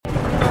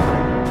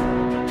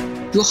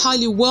You're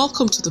highly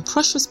welcome to the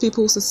Precious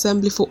People's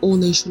Assembly for All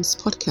Nations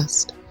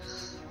podcast,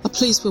 a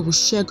place where we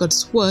share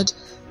God's Word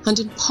and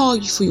empower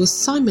you for your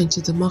assignment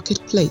in the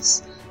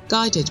marketplace,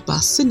 guided by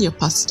our senior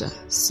pastor,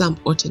 Sam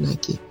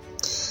Otenaki.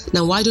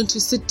 Now, why don't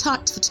you sit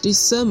tight for today's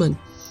sermon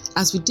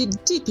as we dig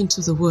deep into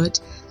the Word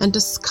and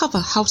discover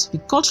how to be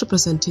God's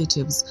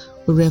representatives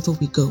wherever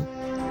we go. We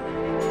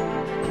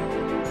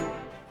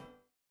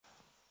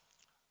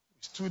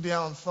stood there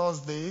on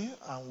Thursday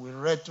and we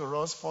read to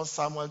us 1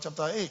 Samuel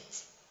chapter 8.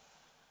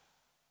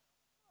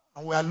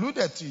 And we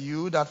alluded to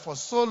you that for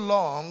so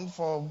long,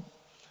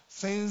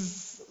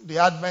 since the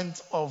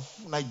advent of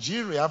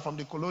Nigeria from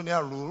the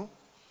colonial rule,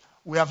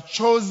 we have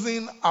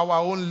chosen our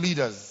own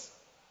leaders.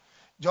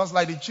 Just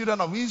like the children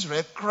of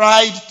Israel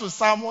cried to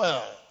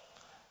Samuel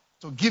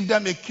to give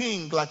them a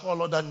king like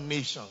all other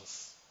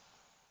nations.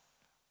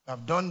 We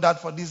have done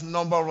that for this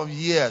number of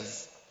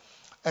years,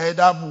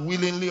 either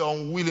willingly or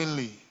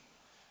unwillingly.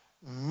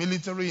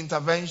 Military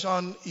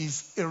intervention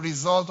is a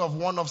result of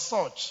one of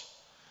such.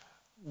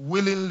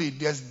 Willingly,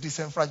 there's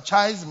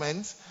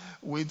disenfranchisement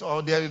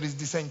there is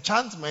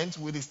disenchantment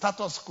with the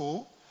status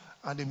quo,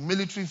 and the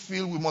military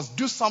feel we must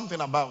do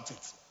something about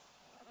it.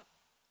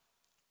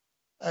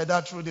 Either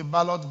through the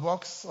ballot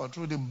box or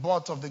through the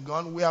butt of the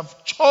gun, we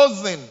have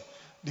chosen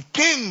the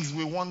kings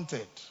we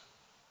wanted.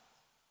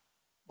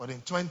 But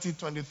in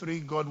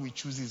 2023, God will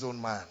choose his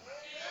own man.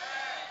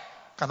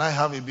 Can I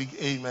have a big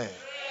amen?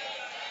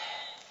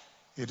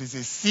 It is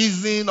a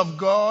season of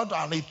God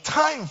and a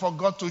time for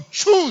God to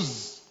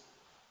choose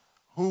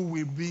who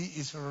will be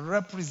his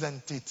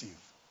representative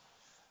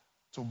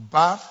to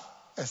birth,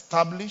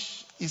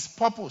 establish his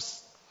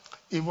purpose,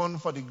 even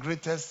for the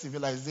greatest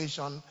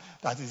civilization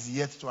that is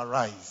yet to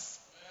arise.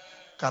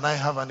 Can I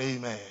have an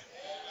amen?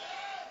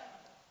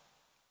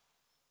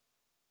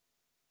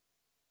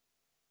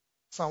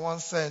 Someone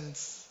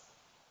sent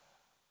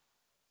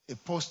a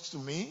post to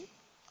me,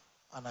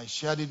 and I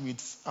shared it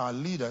with our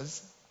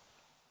leaders.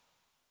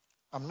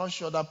 I'm not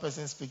sure that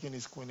person speaking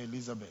is Queen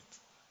Elizabeth.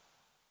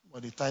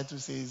 But the title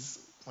says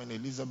Queen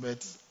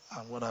Elizabeth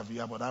and what have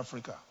you about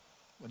Africa.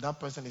 But that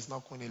person is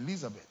not Queen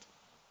Elizabeth.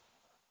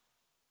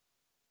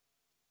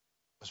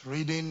 I was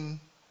reading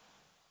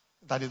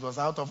that it was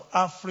out of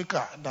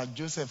Africa that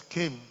Joseph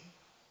came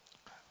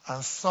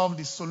and solved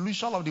the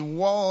solution of the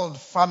world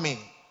famine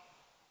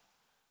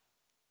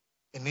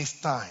in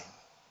his time.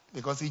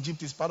 Because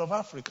Egypt is part of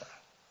Africa.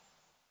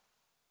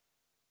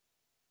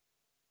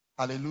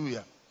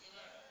 Hallelujah.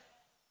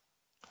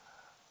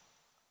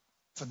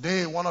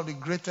 Today, one of the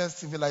greatest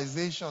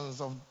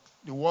civilizations of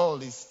the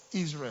world is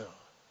Israel.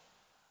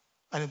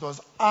 And it was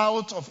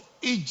out of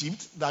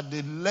Egypt that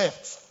they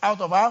left.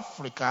 Out of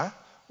Africa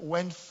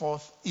went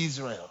forth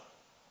Israel.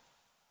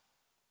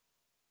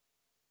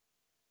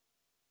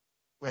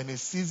 We're in a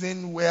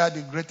season where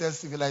the greatest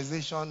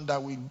civilization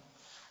that will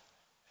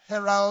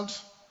herald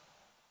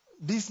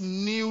this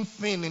new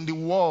thing in the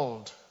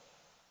world,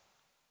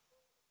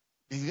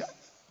 the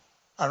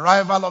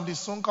arrival of the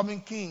soon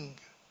coming king,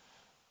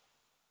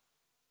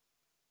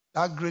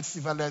 that great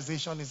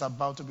civilization is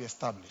about to be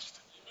established.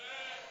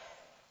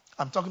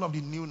 I'm talking of the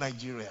new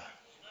Nigeria.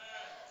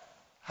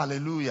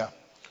 Hallelujah.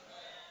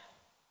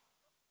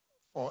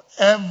 For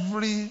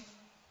every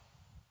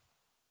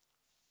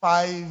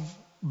 5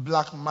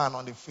 black men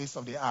on the face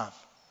of the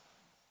earth,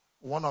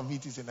 one of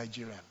it is a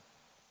Nigerian.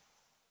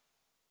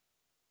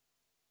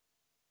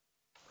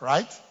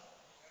 Right?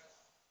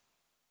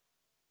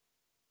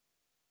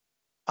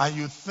 And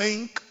you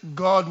think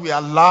God will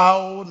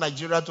allow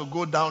Nigeria to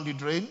go down the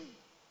drain?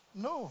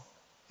 No,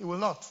 he will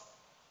not.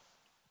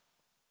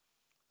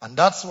 And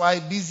that's why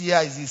this year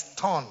is his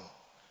turn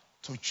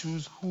to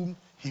choose whom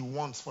he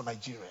wants for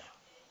Nigeria.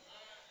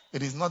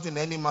 It is not in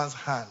any man's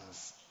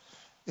hands.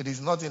 It is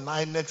not in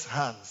INEC's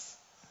hands.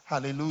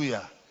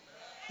 Hallelujah.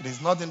 It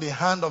is not in the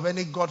hand of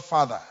any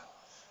godfather.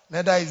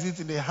 Neither is it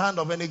in the hand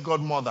of any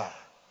godmother.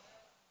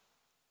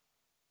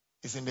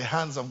 It's in the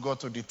hands of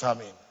God to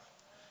determine.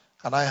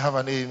 Can I have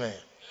an amen?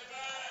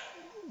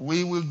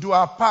 We will do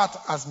our part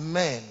as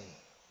men.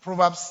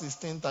 Proverbs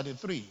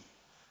 16:33.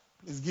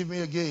 Please give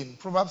me again.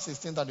 Proverbs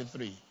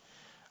 16:33.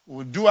 We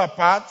will do our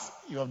part.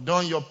 You have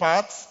done your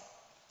part.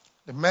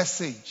 The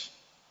message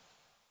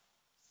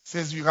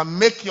says you can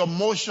make your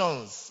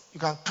motions.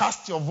 You can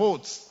cast your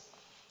votes.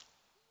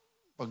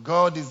 But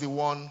God is the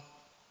one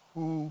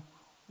who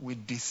will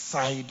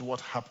decide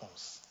what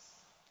happens.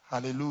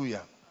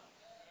 Hallelujah.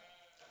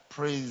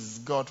 Praise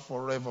God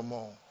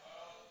forevermore.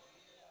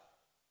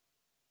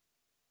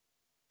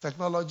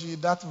 Technology,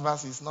 that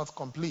verse is not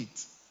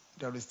complete.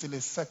 There is still a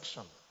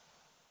section.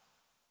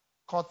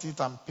 Cut it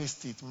and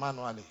paste it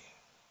manually.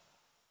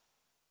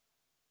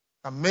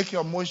 And make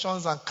your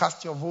motions and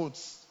cast your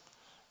votes.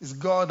 It's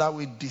God that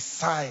will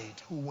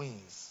decide who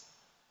wins.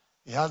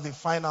 He has the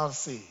final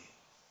say.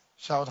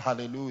 Shout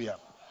hallelujah.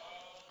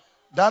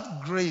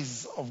 That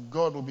grace of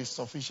God will be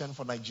sufficient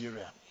for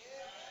Nigeria.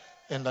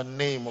 In the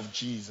name of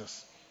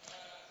Jesus.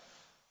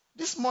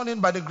 This morning,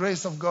 by the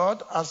grace of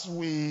God, as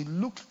we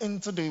look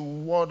into the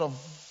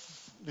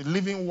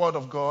living word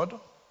of God,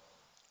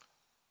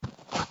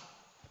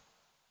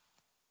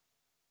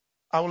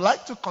 I would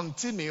like to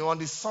continue on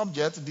the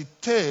subject, the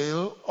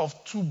tale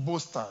of two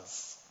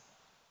boasters.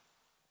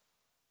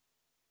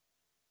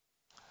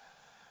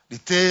 The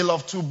tale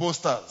of two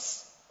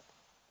boasters.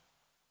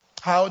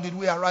 How did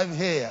we arrive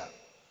here?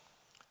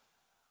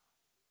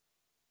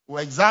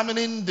 We're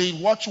examining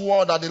the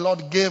watchword that the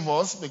Lord gave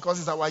us because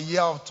it's our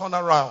year of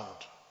turnaround.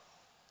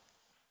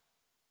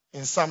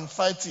 In Psalm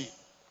 30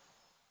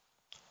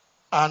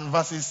 and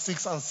verses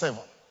 6 and 7.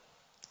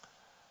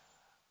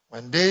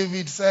 When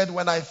David said,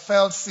 when I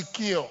felt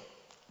secure,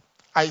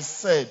 I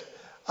said,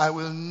 I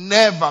will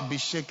never be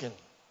shaken.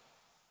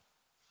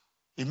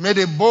 He made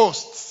a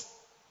boast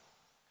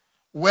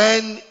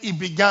when he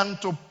began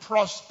to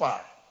prosper.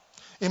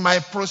 In my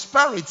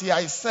prosperity,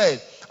 I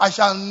said, I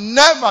shall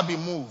never be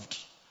moved.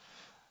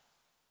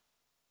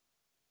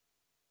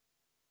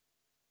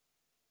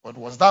 But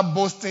was that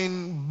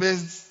boasting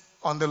based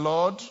on the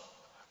Lord?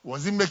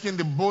 Was he making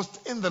the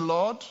boast in the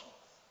Lord?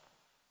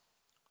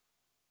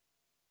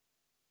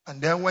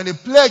 And then when the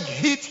plague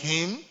hit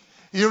him,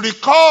 he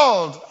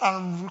recalled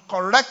and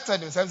corrected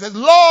himself. He said,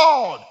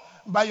 Lord,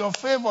 by your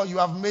favor you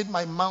have made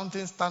my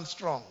mountain stand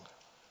strong.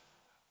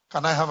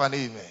 Can I have an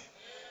amen?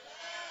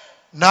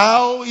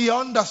 Now he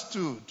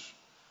understood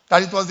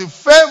that it was the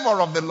favor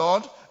of the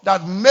Lord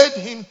that made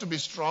him to be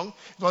strong.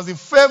 It was the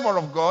favor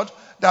of God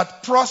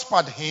that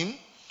prospered him.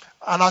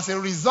 And as a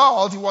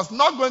result, he was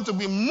not going to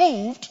be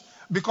moved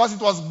because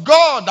it was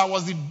God that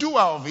was the doer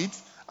of it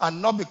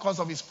and not because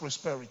of his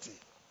prosperity.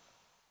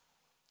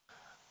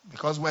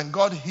 Because when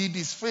God hid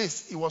his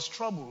face, he was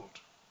troubled.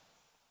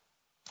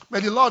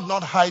 May the Lord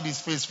not hide his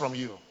face from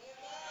you.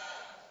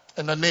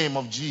 In the name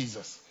of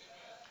Jesus.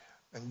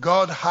 And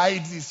God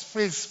hides his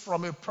face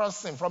from a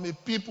person, from a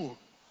people,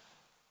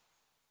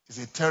 is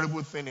a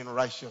terrible thing in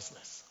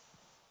righteousness.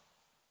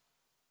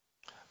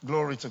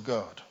 Glory to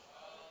God.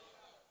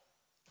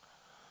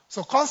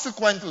 So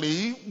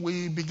consequently,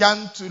 we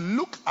began to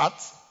look at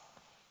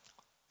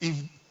if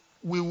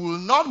we will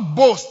not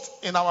boast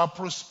in our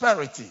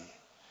prosperity,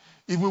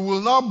 if we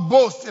will not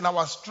boast in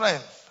our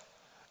strength,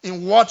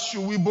 in what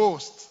should we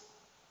boast?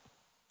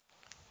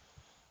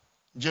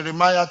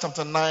 Jeremiah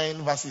chapter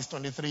 9 verses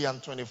 23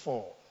 and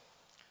 24.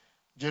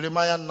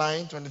 Jeremiah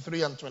 9,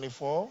 23 and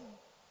 24.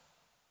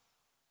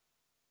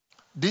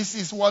 This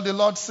is what the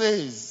Lord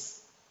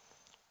says.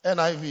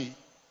 NIV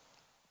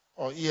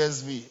or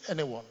ESV,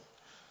 anyone.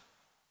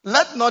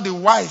 Let not the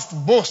wise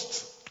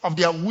boast of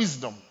their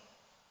wisdom,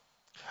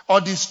 or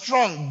the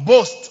strong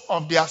boast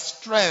of their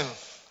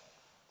strength,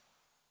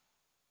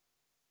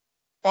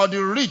 or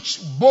the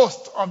rich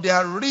boast of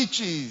their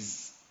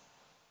riches.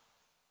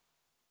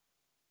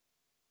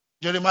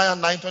 Jeremiah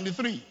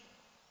 9:23.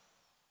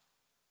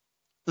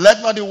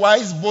 Let not the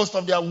wise boast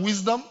of their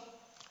wisdom,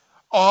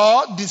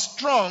 or the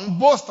strong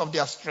boast of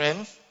their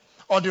strength,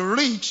 or the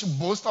rich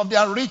boast of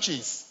their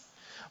riches.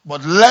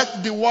 But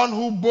let the one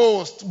who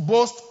boast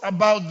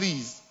about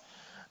these,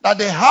 that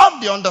they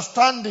have the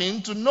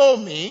understanding to know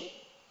me,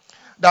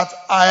 that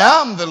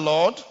I am the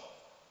Lord,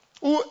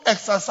 who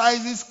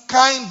exercises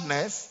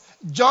kindness,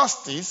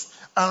 justice,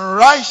 and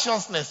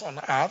righteousness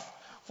on earth,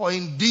 for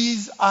in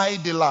these I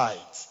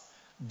delight,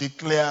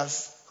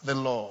 declares the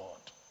Lord.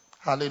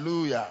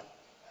 Hallelujah.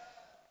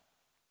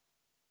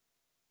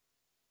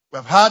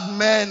 We've had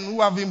men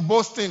who have been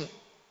boasting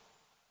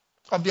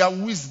of their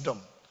wisdom,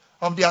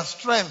 of their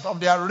strength, of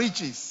their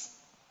riches.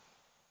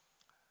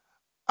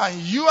 And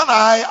you and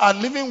I are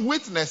living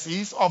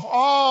witnesses of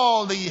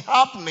all the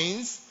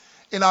happenings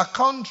in our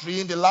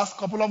country in the last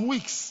couple of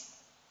weeks.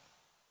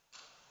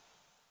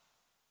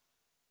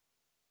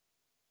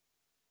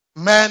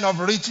 Men of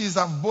riches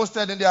have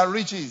boasted in their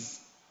riches.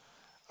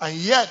 And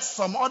yet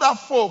some other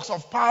folks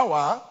of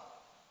power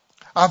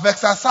have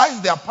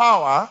exercised their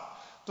power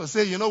to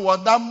say, you know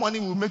what, that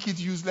money will make it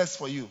useless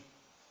for you.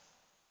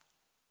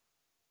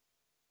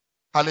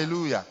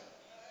 Hallelujah.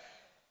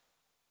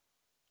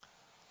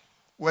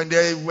 When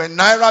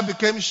Naira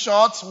became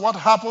short, what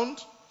happened?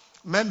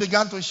 Men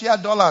began to share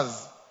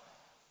dollars.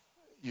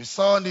 You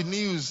saw in the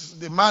news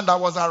the man that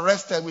was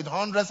arrested with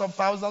hundreds of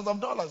thousands of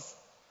dollars.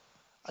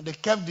 And they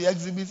kept the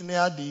exhibit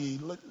near the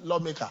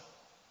lawmaker.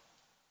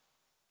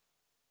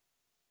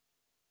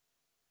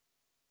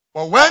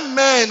 But when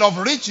men of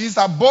riches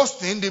are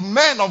boasting, the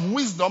men of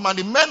wisdom and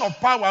the men of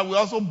power will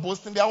also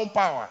boast in their own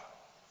power.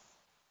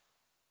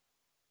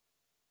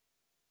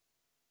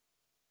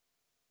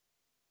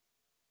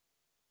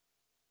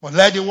 But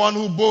let the one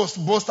who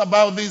boast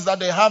about this, that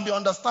they have the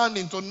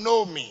understanding to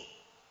know me,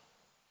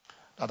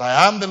 that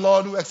I am the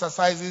Lord who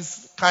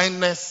exercises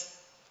kindness,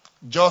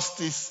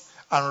 justice,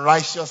 and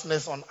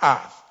righteousness on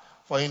earth.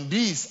 For in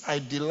this I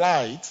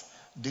delight,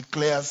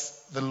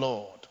 declares the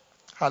Lord.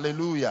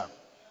 Hallelujah.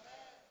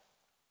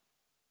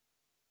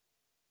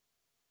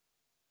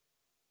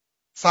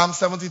 Psalm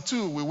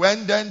 72. We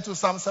went then to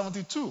Psalm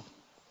 72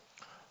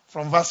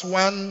 from verse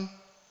 1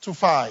 to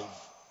 5.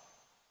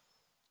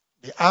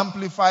 The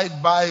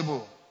Amplified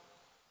Bible.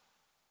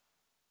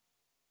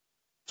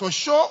 To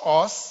show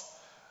us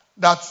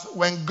that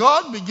when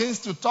God begins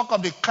to talk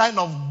of the kind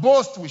of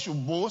boast we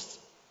should boast,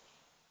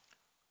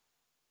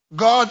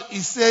 God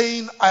is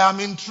saying, I am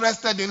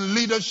interested in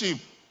leadership.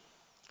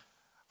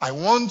 I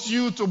want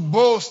you to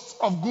boast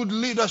of good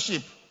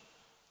leadership.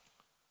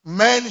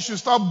 Men should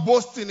stop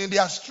boasting in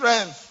their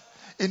strength,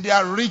 in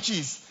their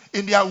riches,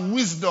 in their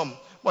wisdom.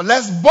 But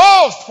let's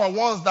boast for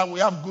once that we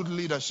have good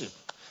leadership.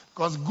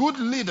 Because good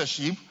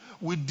leadership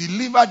will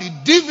deliver the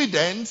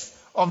dividends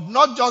of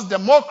not just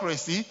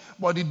democracy,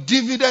 but the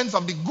dividends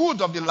of the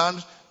good of the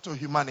land to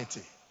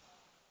humanity.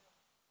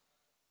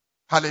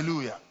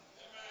 Hallelujah.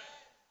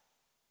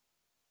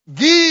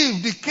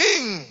 Give the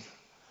king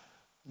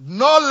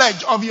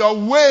knowledge of your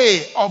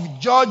way of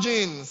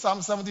judging.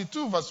 Psalm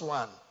 72 verse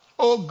 1.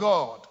 O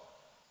God.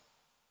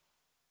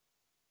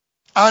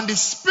 And the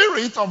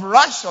spirit of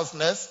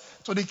righteousness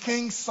to the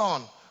king's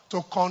son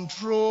to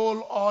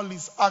control all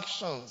his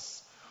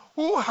actions.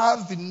 Who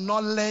has the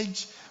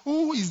knowledge?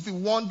 Who is the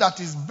one that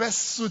is best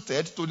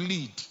suited to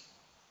lead?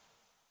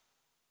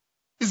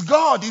 It's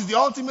God. He's the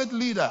ultimate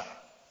leader.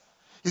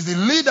 He's the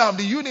leader of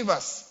the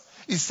universe.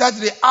 He set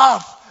the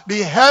earth,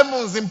 the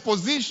heavens in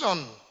position.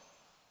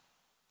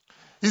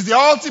 He's the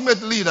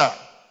ultimate leader.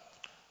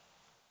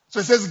 So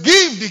it says,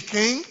 give the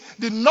king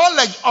the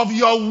knowledge of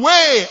your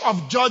way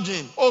of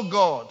judging, O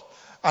God,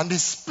 and the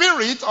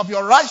spirit of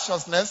your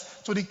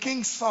righteousness to the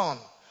king's son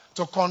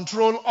to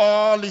control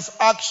all his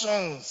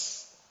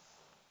actions.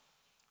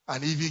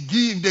 And if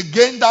they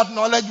gain that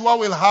knowledge, what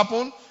will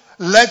happen?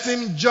 Let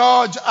him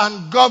judge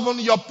and govern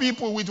your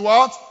people with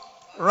what?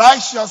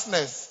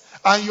 Righteousness.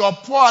 And your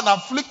poor and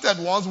afflicted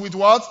ones with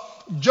what?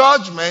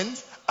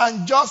 Judgment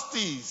and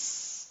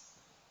justice.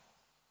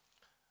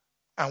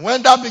 And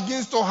when that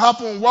begins to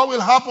happen, what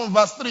will happen?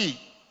 Verse 3.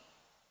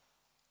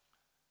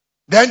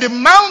 Then the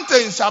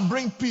mountains shall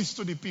bring peace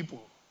to the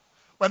people.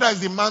 Whether it's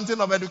the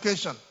mountain of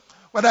education,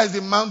 whether it's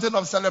the mountain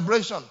of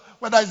celebration,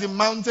 whether it's the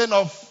mountain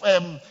of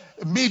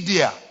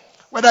media,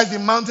 whether it's the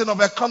mountain of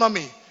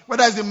economy,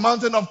 whether it's the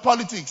mountain of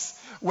politics.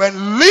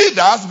 When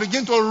leaders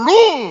begin to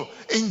rule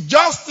in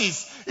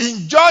justice,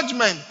 in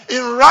judgment,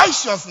 in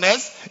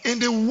righteousness, in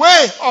the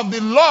way of the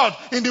Lord,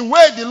 in the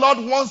way the Lord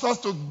wants us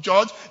to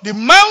judge, the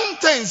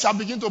mountains shall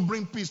begin to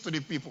bring peace to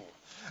the people.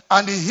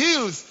 And the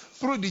hills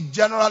through the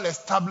general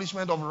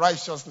establishment of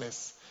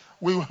righteousness.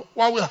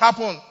 What will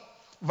happen?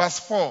 Verse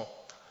 4.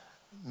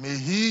 May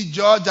he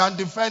judge and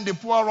defend the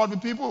poor of the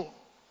people.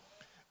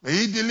 May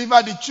he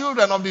deliver the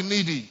children of the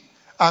needy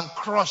and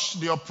crush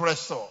the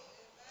oppressor.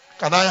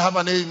 Can I have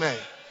an amen?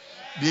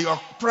 The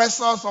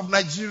oppressors of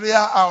Nigeria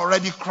are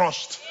already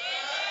crushed.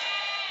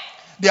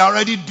 They are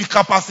already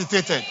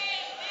decapacitated.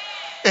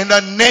 In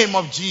the name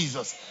of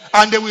Jesus.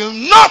 And they will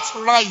not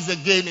rise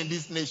again in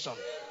this nation.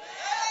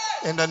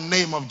 In the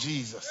name of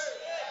Jesus.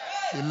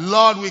 The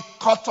Lord will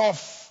cut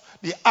off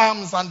the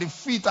arms and the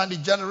feet and the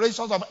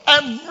generations of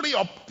every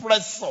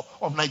oppressor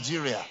of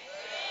Nigeria.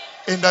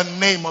 In the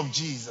name of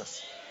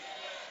Jesus.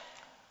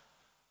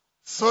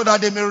 So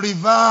that they may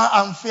revere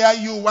and fear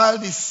you while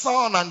the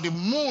sun and the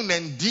moon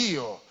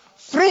endure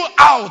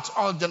throughout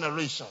all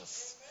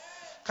generations.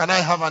 Can I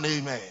have an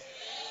amen?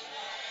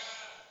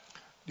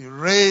 The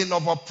reign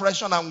of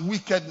oppression and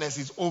wickedness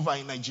is over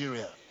in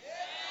Nigeria.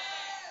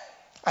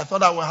 I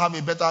thought I would have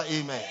a better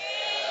amen.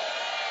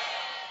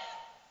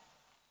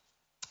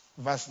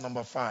 Verse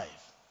number 5.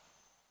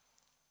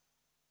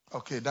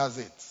 Okay, that's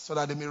it. So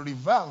that they may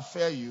revere and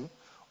fear you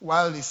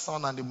while the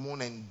sun and the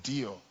moon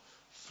endure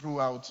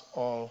throughout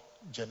all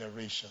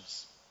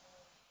generations.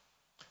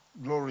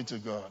 Glory to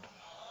God.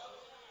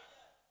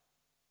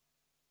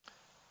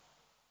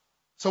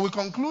 So we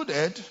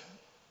concluded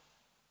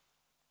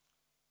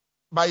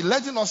by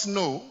letting us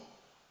know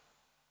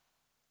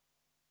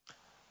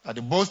that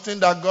the boasting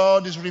that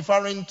God is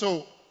referring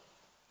to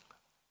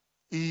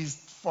is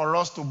for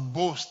us to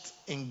boast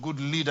in good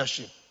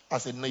leadership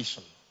as a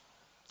nation,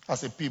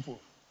 as a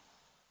people.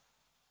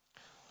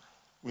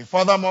 We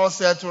furthermore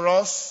said to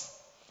us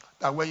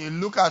that when you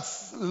look at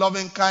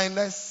loving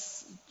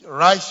kindness,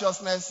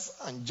 righteousness,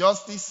 and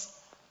justice,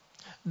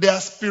 they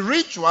are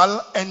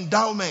spiritual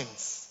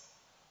endowments.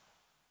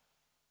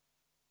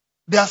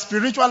 They are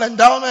spiritual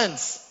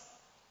endowments.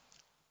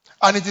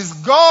 And it is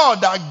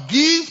God that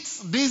gives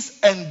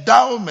these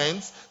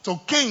endowments to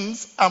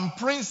kings and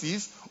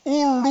princes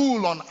who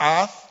rule on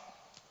earth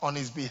on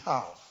his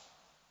behalf.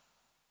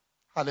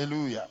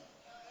 Hallelujah.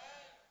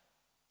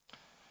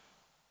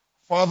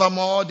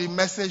 Furthermore, the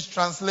Message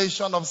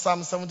translation of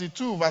Psalm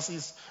 72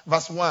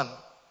 verse 1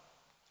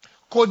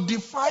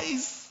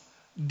 codifies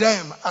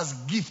them as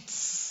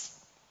gifts.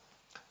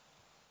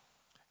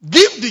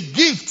 Give the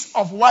gift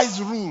of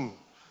wise rule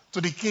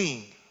to the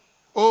king,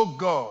 O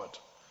God.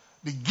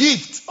 The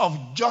gift of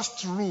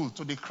just rule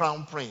to the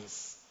crown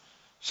prince.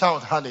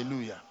 Shout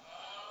hallelujah.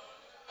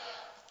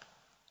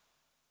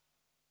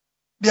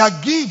 They are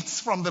gifts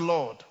from the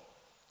Lord.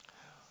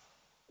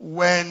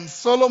 When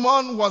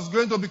Solomon was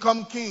going to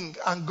become king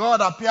and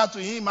God appeared to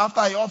him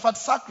after he offered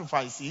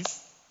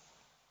sacrifices,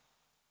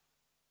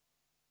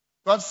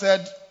 God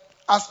said,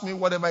 ask me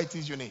whatever it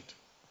is you need.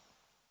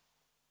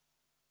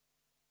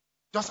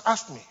 Just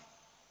ask me.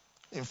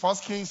 In 1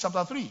 Kings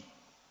chapter 3.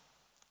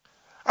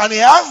 And he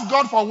asked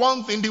God for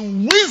one thing, the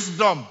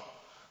wisdom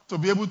to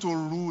be able to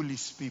rule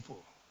his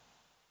people.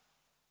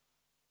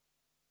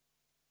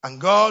 And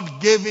God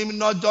gave him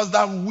not just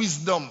that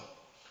wisdom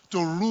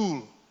to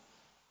rule,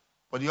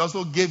 but he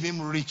also gave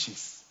him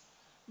riches.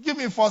 Give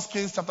me 1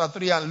 Kings chapter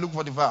 3 and look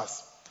for the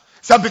verse.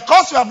 It said,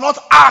 because you have not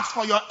asked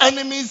for your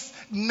enemy's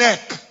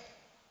neck,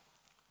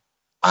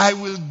 I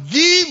will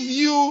give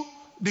you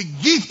the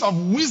gift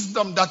of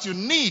wisdom that you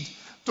need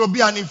to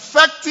be an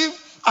effective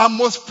and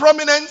most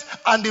prominent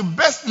and the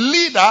best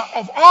leader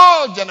of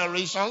all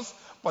generations,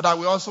 but I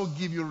will also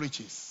give you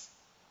riches.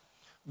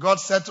 God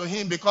said to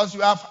him, because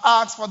you have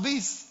asked for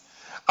this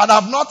and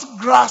have not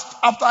grasped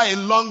after a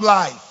long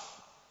life.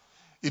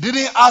 You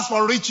didn't ask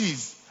for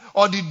riches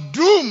or the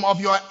doom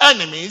of your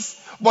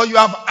enemies, but you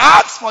have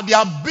asked for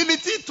the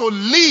ability to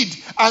lead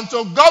and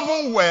to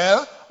govern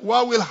well.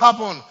 What will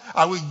happen?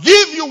 I will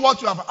give you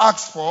what you have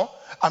asked for.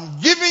 I'm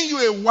giving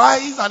you a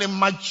wise and a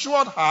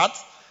matured heart.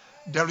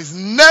 There has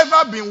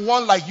never been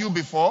one like you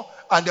before,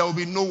 and there will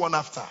be no one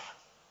after.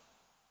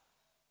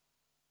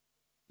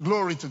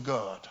 Glory to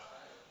God.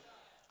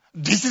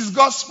 This is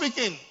God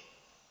speaking.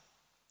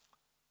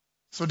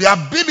 So the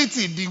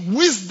ability, the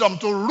wisdom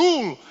to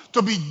rule,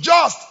 to be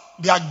just,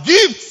 they are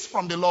gifts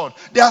from the Lord.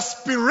 They are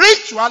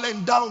spiritual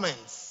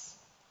endowments.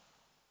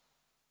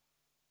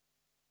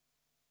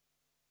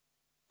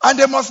 And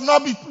they must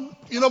not be,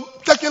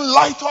 taken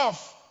light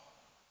of.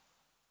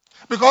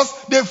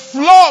 Because they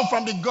flow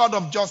from the God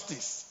of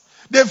justice.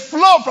 They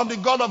flow from the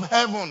God of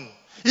heaven.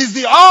 He's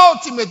the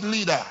ultimate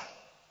leader.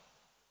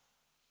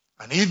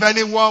 And if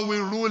anyone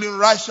will rule in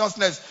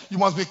righteousness, you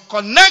must be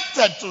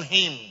connected to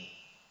him.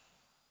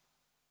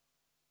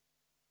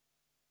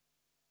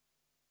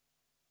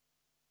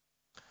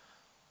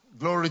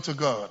 Glory to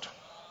God.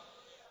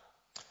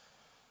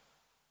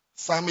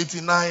 Psalm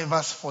 89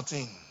 verse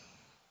 14.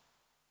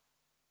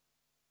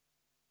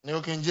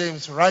 New King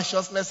James,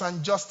 righteousness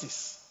and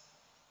justice.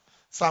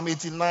 Psalm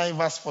 89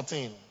 verse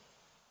 14.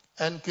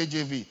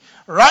 NKJV.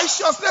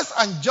 Righteousness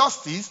and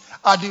justice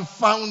are the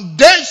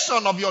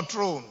foundation of your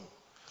throne.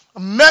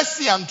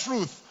 Mercy and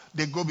truth,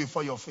 they go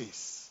before your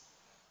face.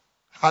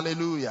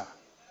 Hallelujah.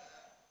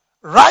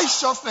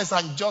 Righteousness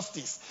and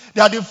justice,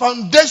 they are the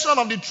foundation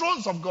of the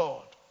thrones of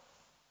God.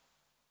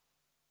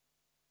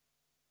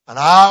 And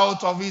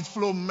out of it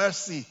flow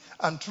mercy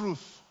and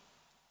truth.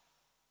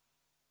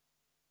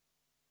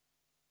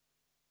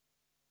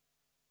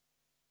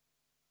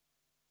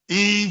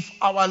 If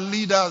our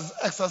leaders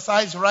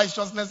exercise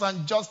righteousness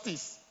and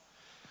justice,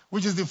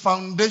 which is the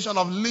foundation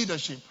of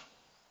leadership,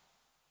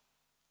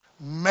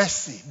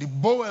 mercy, the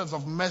bowels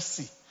of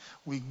mercy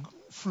will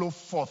flow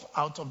forth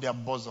out of their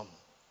bosom.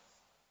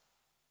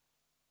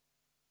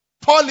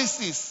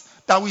 Policies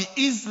that will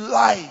ease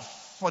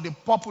life for the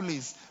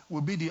populace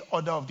will be the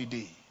order of the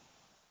day.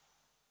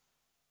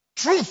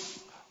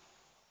 Truth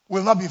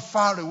will not be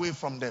far away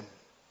from them,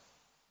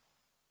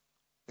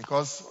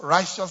 because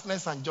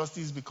righteousness and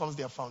justice becomes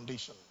their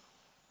foundation.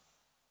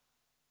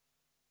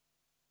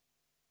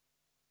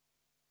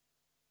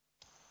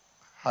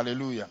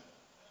 Hallelujah.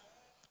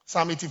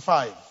 Psalm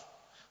 85,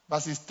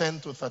 verses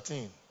 10 to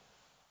 13.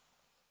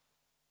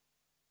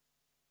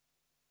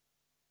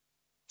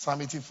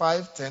 Psalm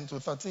 85, 10 to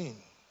 13.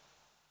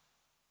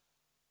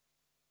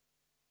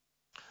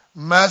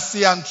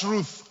 Mercy and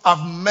truth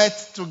have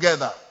met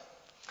together.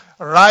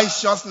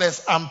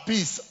 Righteousness and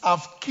peace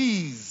have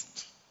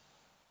kissed.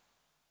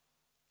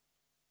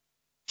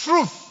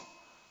 Truth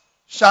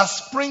shall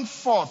spring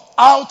forth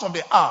out of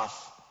the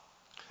earth,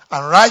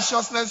 and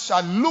righteousness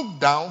shall look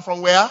down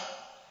from where?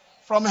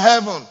 From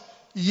heaven.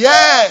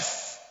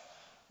 Yes,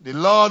 the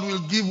Lord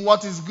will give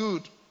what is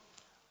good,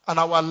 and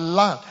our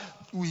land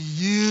will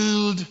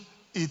yield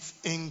its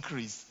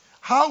increase.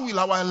 How will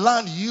our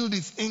land yield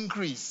its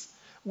increase?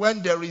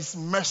 When there is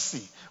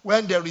mercy,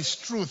 when there is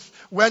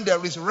truth, when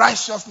there is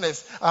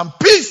righteousness, and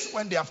peace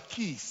when they have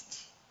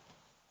kissed.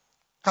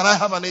 Can I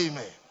have an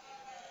amen?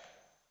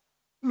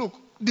 Look,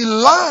 the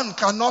land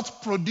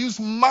cannot produce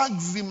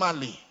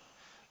maximally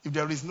if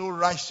there is no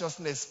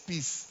righteousness,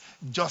 peace,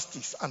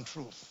 justice, and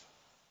truth.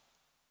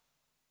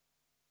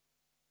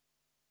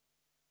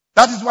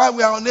 That is why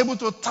we are unable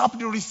to tap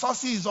the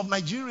resources of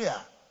Nigeria.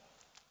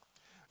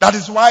 That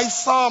is why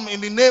some,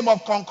 in the name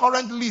of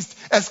concurrent list,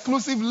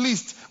 exclusive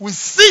list, will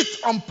sit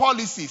on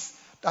policies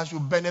that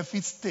should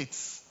benefit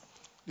states.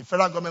 The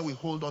federal government will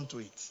hold on to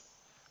it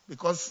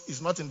because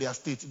it's not in their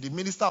state. The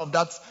minister of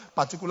that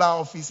particular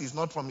office is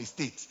not from a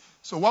state.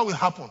 So what will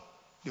happen?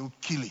 They will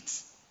kill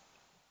it.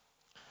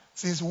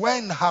 Since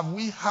when have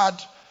we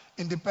had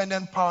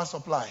independent power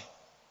supply?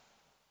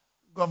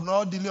 Governor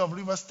Odili of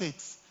River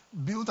State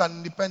built an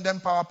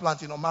independent power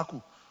plant in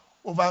Omaku.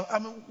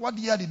 What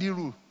year did he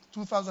rule?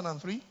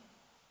 2003?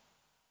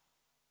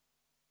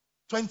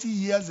 20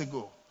 years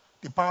ago,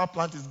 the power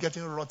plant is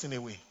getting rotten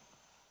away.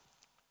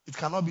 It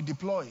cannot be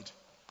deployed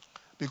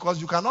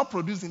because you cannot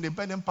produce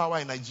independent power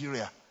in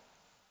Nigeria.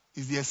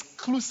 It's the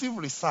exclusive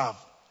reserve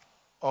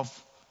of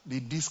the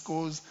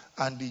DISCOs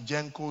and the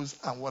GENCOs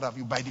and what have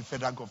you by the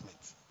federal government.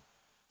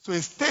 So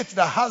a state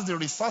that has the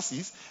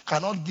resources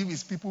cannot give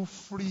its people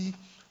free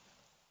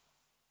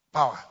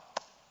power.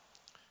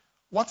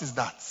 What is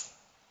that?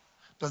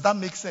 Does that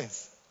make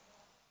sense?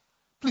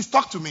 Please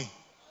talk to me.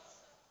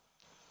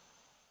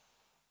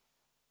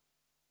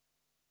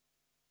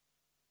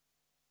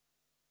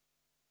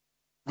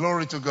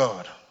 Glory to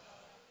God.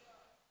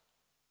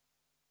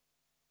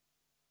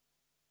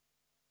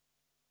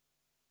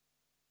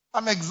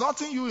 I'm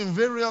exhorting you in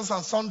various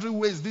and sundry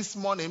ways this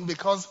morning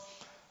because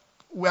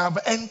we have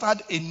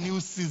entered a new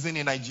season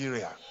in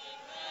Nigeria.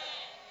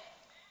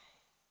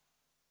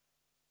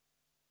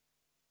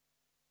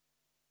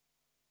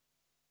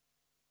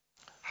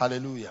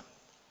 Hallelujah.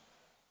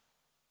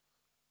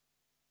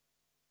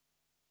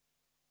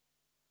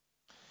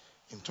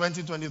 In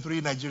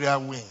 2023, Nigeria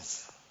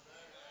wins.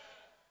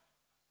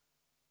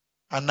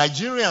 And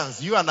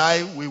Nigerians, you and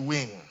I, we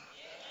win.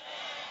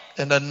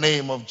 In the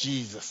name of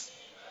Jesus.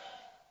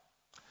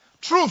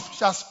 Truth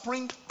shall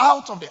spring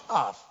out of the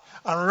earth,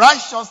 and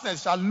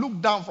righteousness shall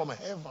look down from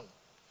heaven.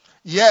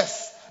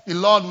 Yes, the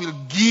Lord will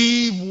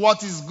give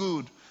what is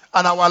good,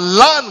 and our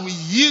land will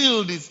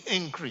yield its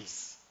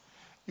increase.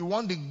 You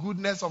want the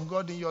goodness of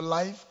God in your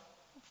life?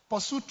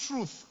 Pursue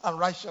truth and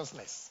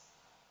righteousness.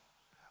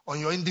 On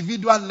your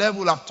individual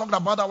level, I've talked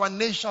about our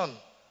nation.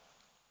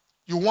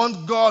 You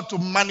want God to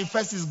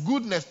manifest His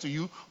goodness to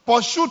you?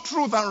 Pursue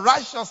truth and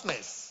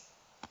righteousness.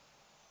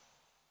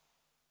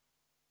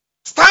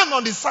 Stand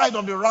on the side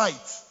of the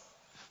right.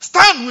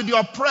 Stand with the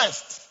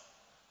oppressed.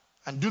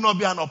 And do not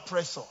be an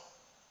oppressor.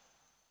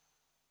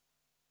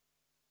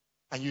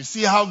 And you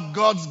see how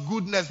God's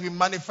goodness will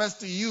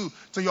manifest to you,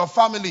 to your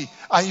family,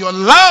 and your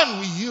land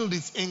will yield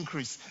its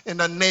increase in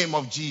the name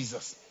of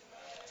Jesus.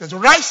 It says,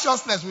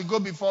 righteousness will go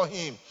before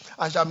Him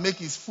and shall make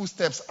His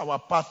footsteps our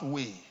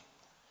pathway.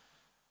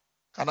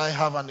 Can I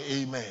have an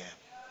amen?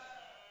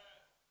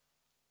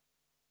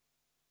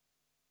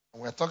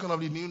 When we're talking of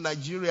the new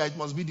Nigeria, it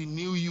must be the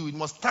new you. It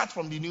must start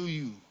from the new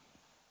you.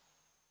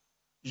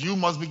 You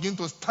must begin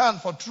to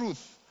stand for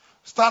truth,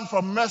 stand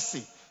for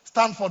mercy,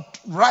 stand for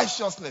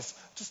righteousness,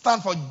 to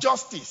stand for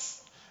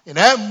justice in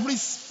every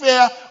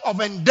sphere of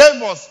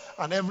endeavors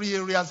and every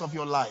areas of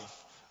your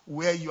life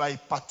where you are a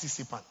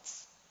participant.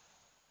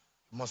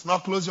 You must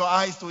not close your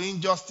eyes to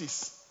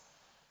injustice.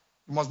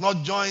 You must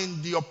not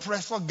join the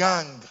oppressor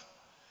gang.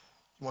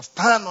 You must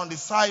stand on the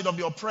side of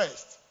the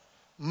oppressed.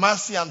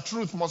 Mercy and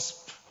truth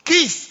must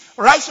kiss.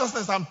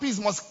 Righteousness and peace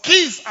must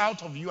kiss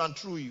out of you and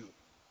through you.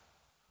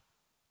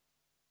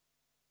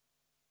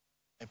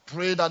 I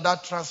pray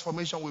that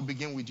transformation will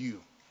begin with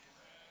you.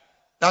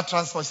 That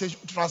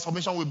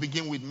transformation will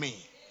begin with me.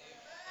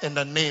 In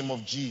the name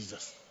of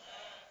Jesus.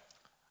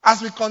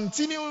 As we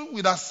continue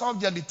with our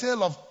subject, the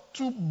tale of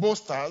two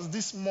boasters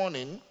this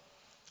morning,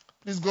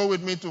 please go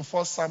with me to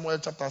 1 Samuel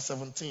chapter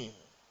 17.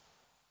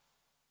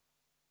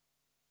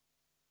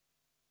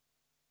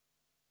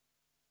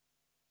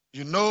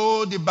 You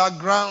know the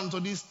background to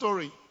this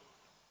story.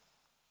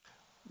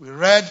 We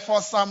read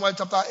 1 Samuel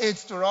chapter 8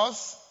 to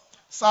us.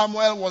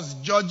 Samuel was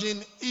judging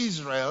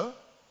Israel,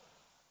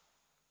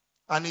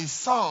 and his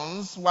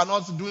sons were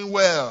not doing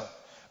well.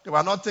 They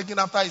were not taking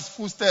after his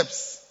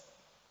footsteps.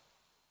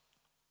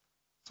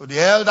 So the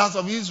elders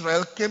of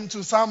Israel came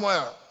to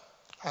Samuel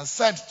and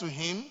said to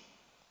him,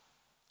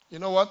 you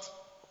know what?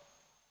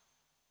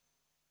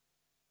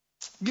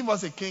 Give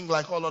us a king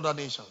like all other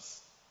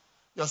nations.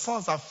 Your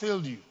sons have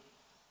failed you.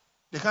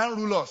 They can't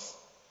rule us.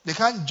 They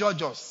can't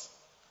judge us.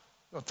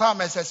 Your time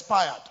has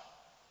expired.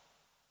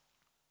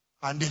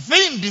 And the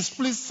thing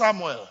displeased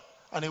Samuel,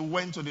 and he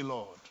went to the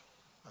Lord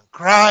and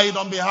cried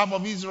on behalf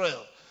of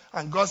Israel.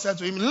 And God said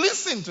to him,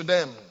 listen to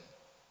them.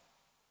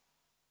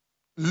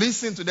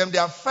 Listen to them. They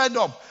are fed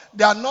up.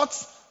 They are not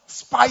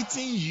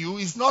spiting you.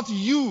 It's not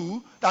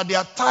you that they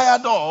are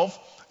tired of.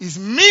 It's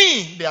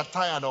me they are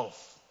tired of.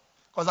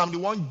 Because I'm the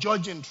one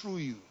judging through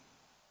you.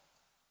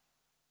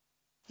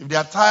 If they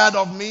are tired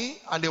of me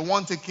and they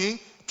want a king,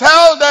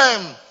 tell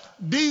them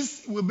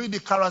this will be the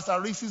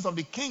characteristics of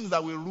the kings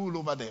that will rule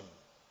over them.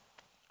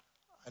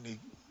 And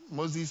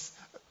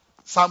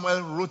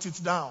Samuel wrote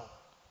it down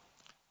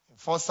in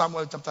 1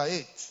 Samuel chapter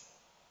 8.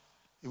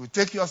 He will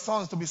take your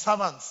sons to be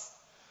servants.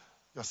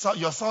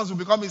 Your sons will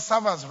become his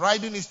servants,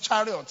 riding his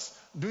chariots,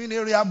 doing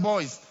area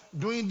boys,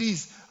 doing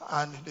this.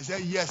 And they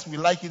say, yes, we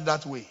like it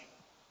that way.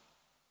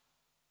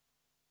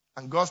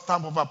 And God's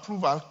stamp of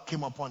approval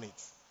came upon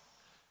it.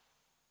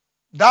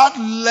 That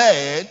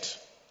led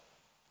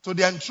to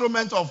the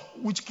enthronement of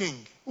which king?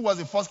 Who was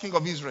the first king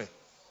of Israel?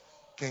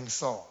 King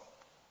Saul.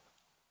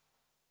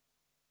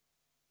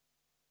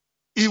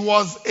 He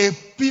was a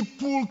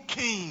people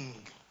king.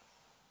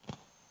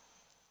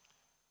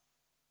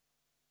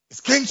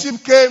 His kingship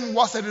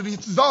was a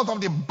result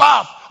of the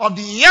birth, of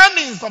the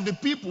yearnings of the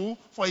people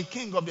for a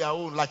king of their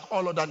own, like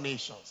all other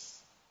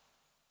nations.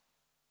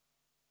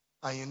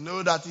 And you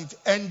know that it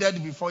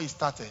ended before it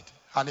started.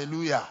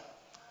 Hallelujah.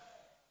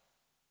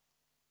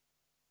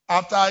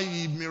 After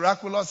he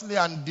miraculously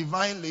and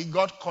divinely,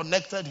 God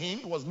connected him.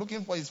 He was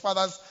looking for his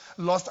father's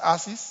lost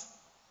asses.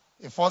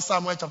 In 1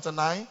 Samuel chapter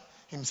 9,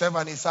 himself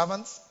and his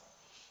servants.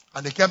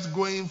 And they kept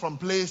going from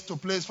place to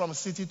place, from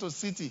city to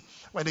city.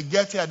 When they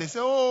get here, they say,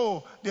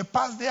 oh, they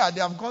passed there.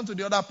 They have gone to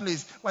the other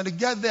place. When they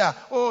get there,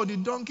 oh, the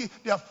donkey,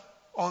 they have...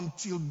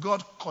 Until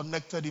God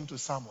connected him to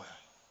Samuel.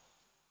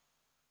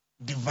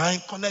 Divine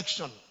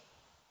connection.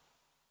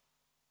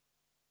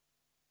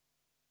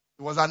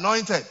 He was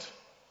anointed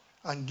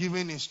and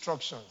given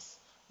instructions.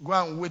 Go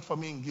and wait for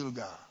me in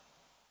Gilgal.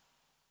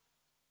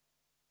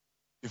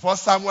 Before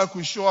Samuel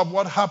could show up,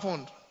 what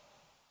happened?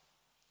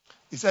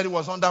 He said he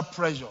was under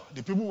pressure.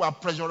 The people were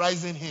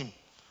pressurizing him.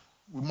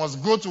 We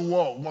must go to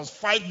war. We must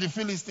fight the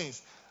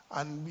Philistines.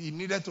 And he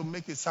needed to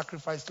make a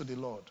sacrifice to the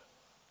Lord.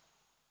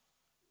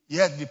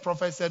 Yet the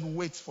prophet said,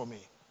 wait for me.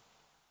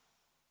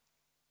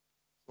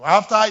 So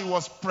after he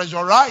was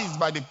pressurized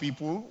by the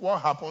people, what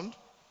happened?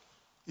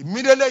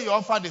 Immediately he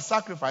offered the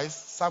sacrifice,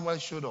 Samuel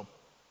showed up.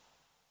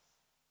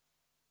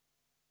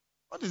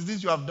 What is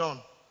this you have done?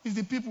 It's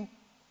the people.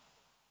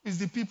 It's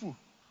the people.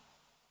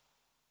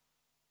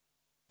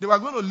 They were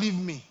going to leave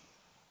me.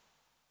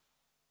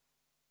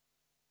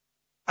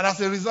 And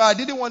as a result, I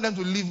didn't want them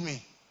to leave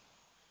me.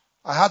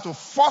 I had to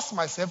force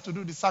myself to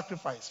do the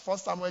sacrifice. 1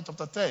 Samuel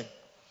chapter 10.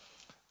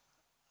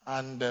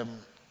 And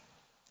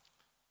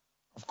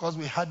of course,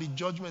 we had the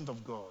judgment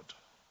of God.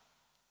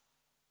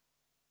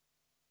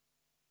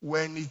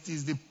 When it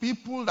is the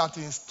people that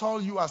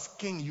install you as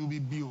king, you'll be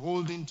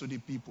beholden to the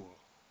people.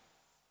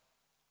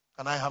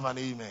 Can I have an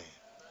amen?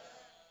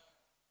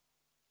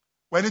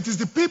 When it is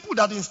the people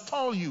that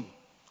install you,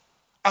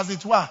 as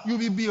it were, you'll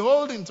be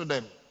beholden to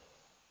them.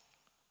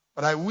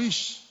 But I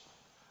wish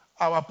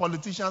our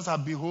politicians are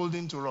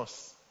beholden to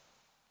us.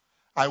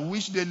 I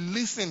wish they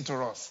listen to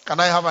us.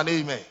 Can I have an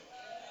amen?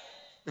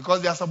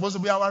 Because they are supposed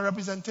to be our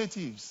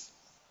representatives.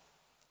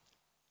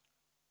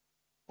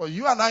 But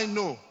you and I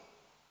know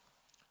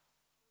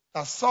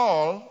that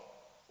Saul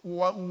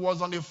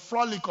was on a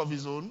frolic of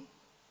his own.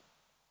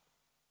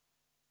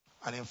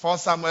 And in 1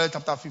 Samuel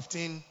chapter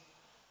 15,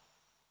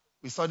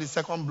 we saw the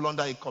second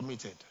blunder he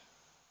committed.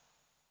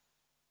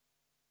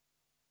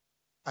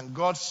 And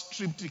God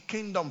stripped the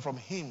kingdom from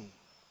him.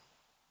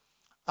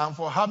 And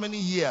for how many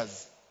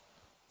years?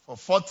 For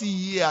 40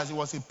 years, he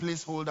was a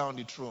placeholder on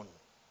the throne.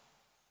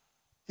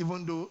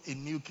 Even though a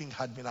new king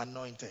had been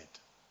anointed.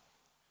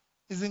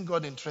 Isn't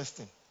God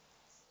interesting?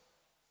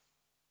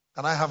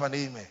 Can I have an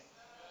amen?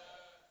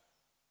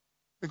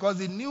 Because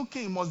the new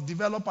king must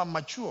develop and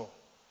mature.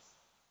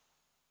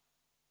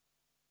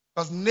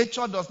 Because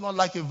nature does not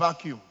like a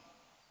vacuum.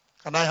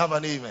 Can I have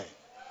an amen?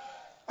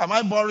 Am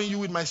I boring you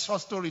with my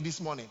short story this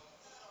morning?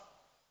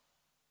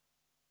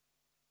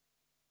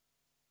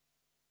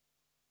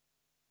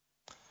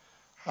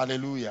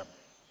 Hallelujah.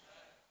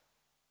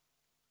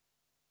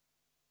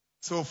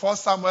 So 1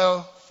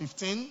 Samuel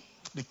 15,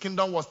 the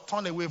kingdom was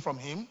torn away from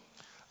him.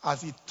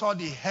 As he tore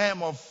the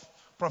hem of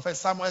Prophet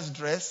Samuel's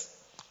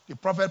dress, the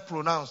prophet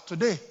pronounced,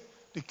 today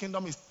the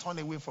kingdom is torn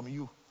away from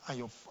you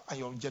and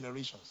your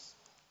generations.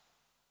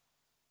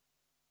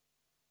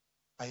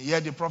 And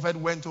yet the prophet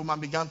went home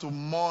and began to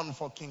mourn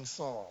for King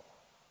Saul.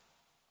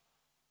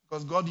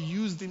 Because God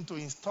used him to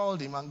install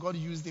him and God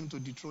used him to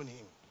dethrone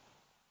him.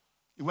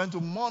 He went to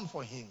mourn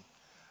for him.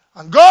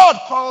 And God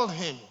called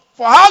him.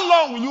 For how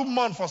long will you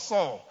mourn for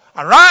Saul?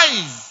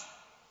 Arise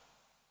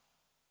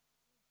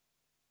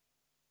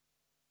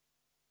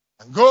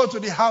and go to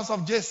the house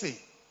of Jesse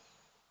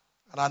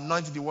and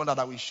anoint the one that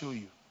I will show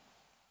you.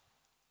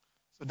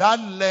 So that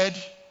led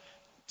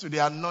to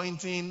the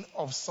anointing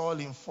of Saul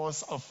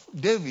of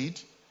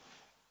David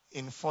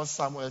in 1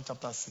 Samuel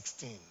chapter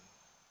 16.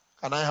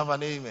 Can I have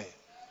an amen?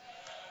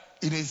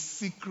 In a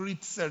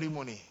secret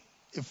ceremony,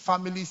 a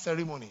family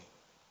ceremony.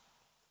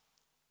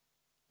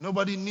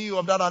 Nobody knew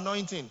of that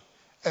anointing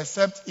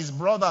except his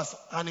brothers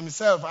and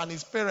himself and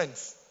his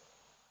parents.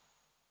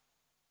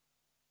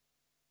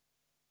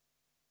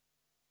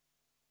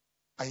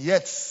 And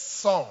yet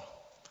Saul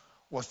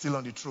was still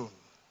on the throne.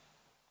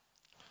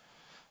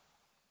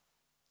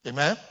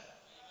 Amen?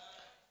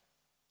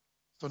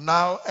 So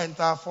now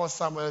enter 1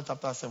 Samuel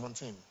chapter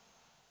 17.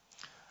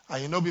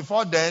 And you know,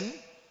 before then,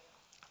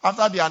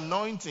 after the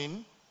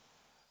anointing,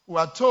 we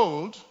are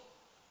told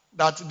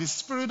that the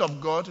Spirit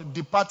of God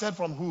departed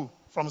from who?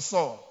 From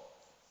Saul.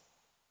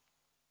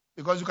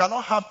 Because you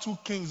cannot have two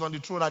kings on the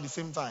throne at the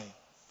same time.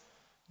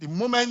 The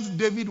moment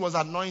David was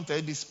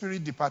anointed, the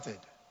Spirit departed.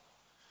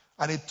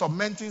 And a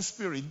tormenting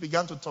spirit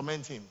began to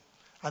torment him.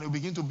 And he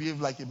began to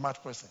behave like a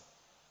mad person.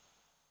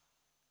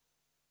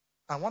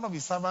 And one of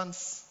his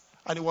servants,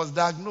 and it was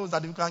diagnosed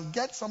that if you can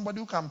get somebody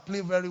who can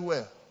play very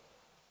well,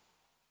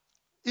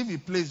 if he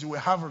plays, you will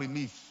have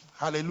relief.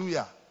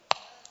 Hallelujah.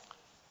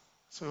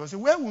 So he said,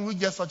 where will we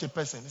get such a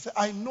person? He said,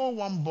 I know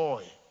one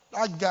boy.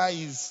 That guy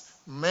is,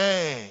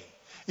 man.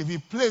 If he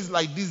plays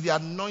like this, the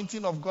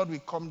anointing of God will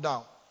come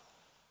down.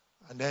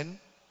 And then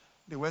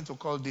they went to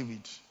call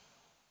David.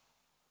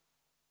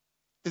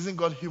 Isn't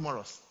God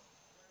humorous?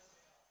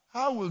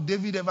 How will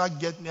David ever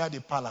get near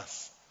the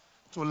palace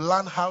to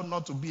learn how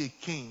not to be a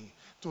king,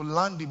 to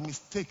learn the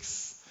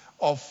mistakes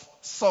of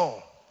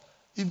Saul,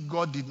 if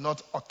God did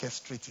not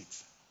orchestrate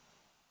it?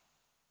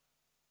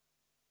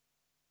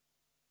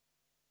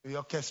 He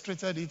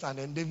orchestrated it, and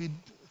then David.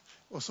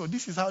 Oh, so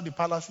this is how the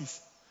palace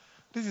is.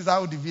 This is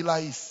how the villa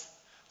is.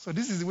 So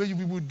this is the way you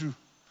people do.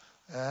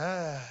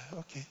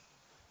 Okay.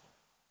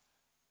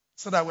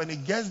 So that when he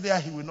gets there,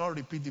 he will not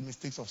repeat the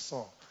mistakes of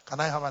Saul. Can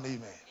I have an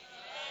amen?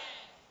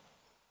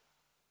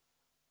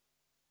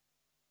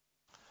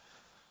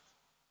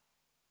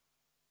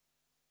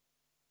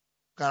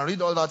 You can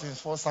read all that in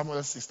 1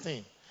 Samuel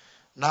 16.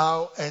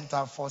 Now enter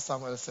 1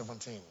 Samuel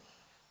 17.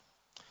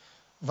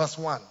 Verse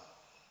 1.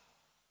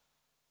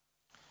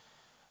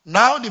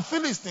 Now the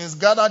Philistines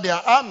gathered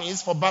their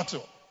armies for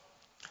battle.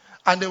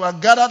 And they were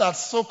gathered at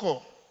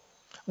Soko,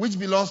 which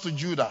belongs to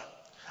Judah,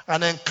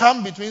 and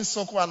encamped between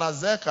Soko and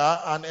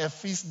Azekah and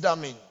Ephes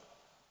Dammim.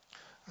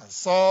 And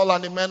Saul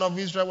and the men of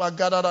Israel were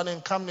gathered and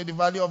encamped in the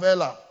valley of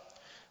Elah.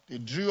 They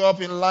drew up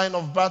in line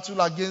of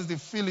battle against the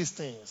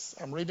Philistines.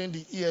 I'm reading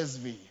the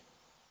ESV.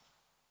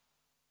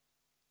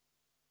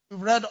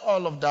 We've read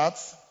all of that.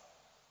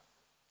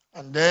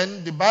 And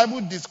then the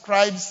Bible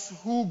describes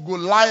who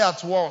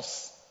Goliath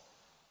was.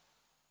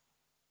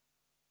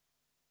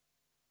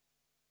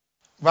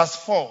 Verse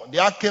 4.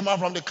 There came out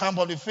from the camp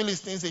of the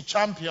Philistines a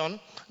champion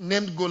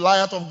named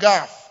Goliath of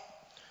Gath.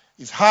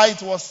 His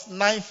height was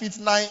 9 feet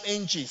 9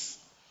 inches.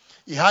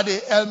 He had a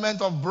helmet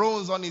of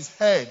bronze on his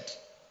head.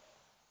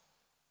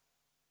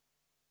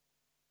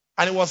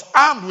 And he was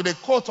armed with a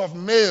coat of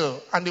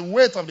mail, and the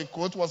weight of the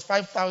coat was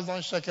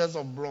 5,000 shekels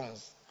of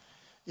bronze.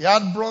 He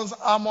had bronze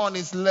armor on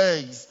his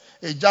legs,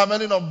 a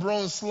javelin of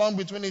bronze slung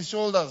between his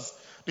shoulders.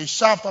 The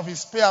shaft of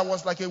his spear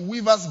was like a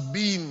weaver's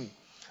beam,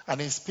 and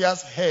his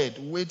spear's head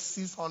weighed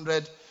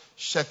 600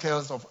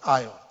 shekels of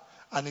iron,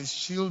 and his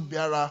shield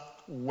bearer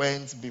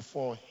went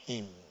before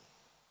him.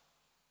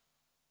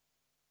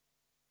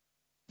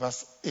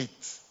 Verse 8.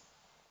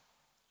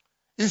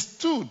 He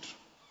stood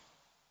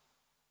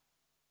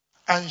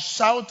and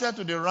shouted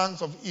to the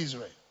ranks of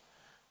Israel,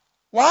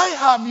 "Why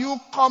have you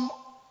come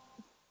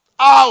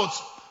out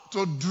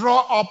to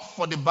draw up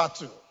for the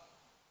battle?"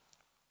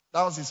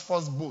 That was his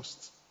first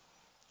boast.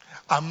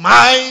 "Am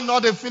I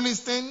not a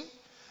Philistine?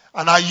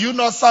 And are you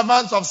not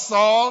servants of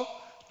Saul?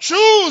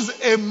 Choose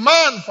a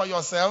man for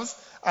yourselves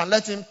and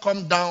let him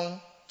come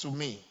down to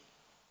me."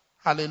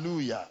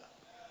 Hallelujah.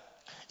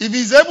 If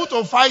he's able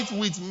to fight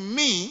with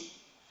me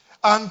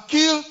and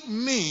kill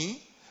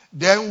me,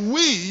 then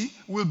we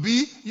will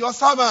be your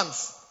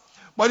servants.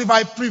 But if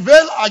I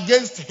prevail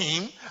against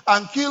him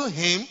and kill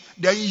him,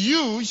 then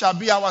you shall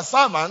be our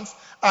servants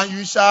and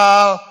you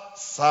shall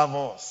serve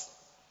us.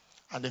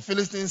 And the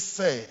Philistines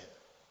said,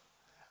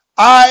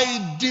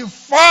 "I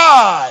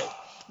defy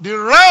the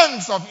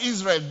ranks of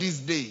Israel this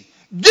day.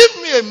 Give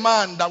me a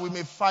man that we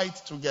may fight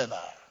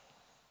together."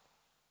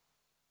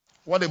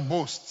 What a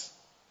boast.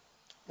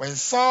 When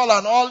Saul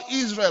and all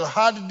Israel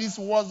heard these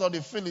words of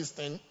the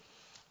Philistine,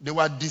 they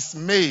were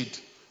dismayed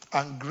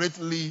and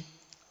greatly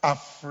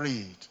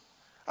afraid.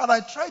 And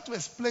I try to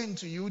explain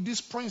to you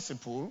this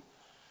principle,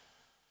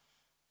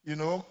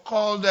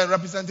 called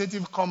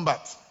representative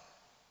combat.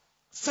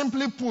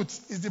 Simply put,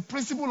 is the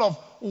principle of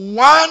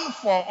one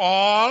for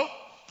all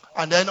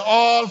and then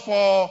all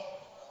for.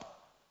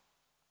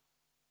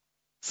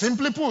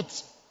 Simply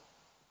put,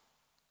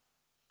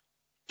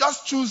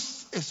 just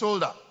choose a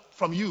soldier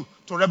from you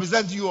to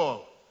represent you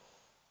all.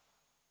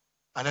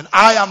 And then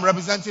I am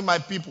representing my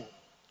people.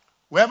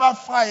 Whoever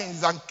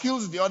finds and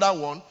kills the other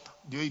one,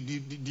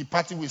 the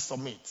party will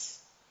submit.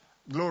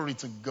 Glory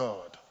to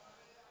God.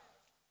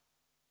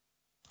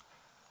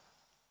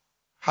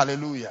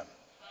 Hallelujah.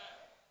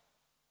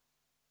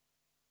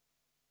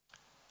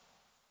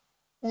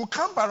 We'll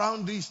camp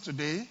around this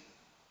today,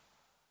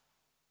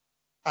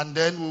 and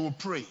then we will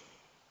pray.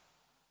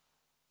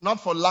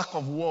 Not for lack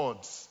of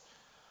words,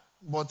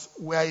 but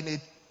we are in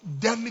a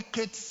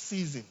delicate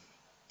season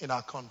in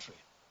our country.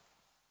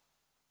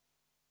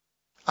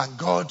 And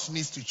God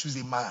needs to choose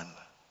a man.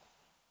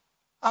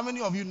 How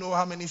many of you know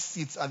how many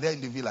seats are there in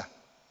the villa?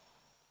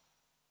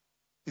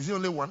 Is it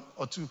only one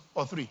or two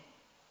or three?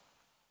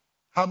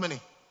 How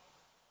many?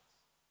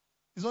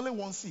 It's only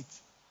one seat.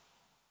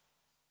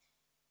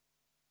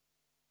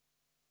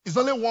 It's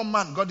only one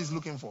man God is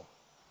looking for.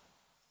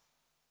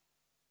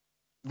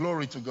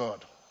 Glory to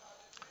God.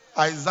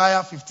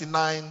 Isaiah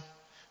 59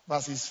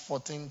 verses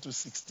 14 to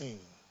 16.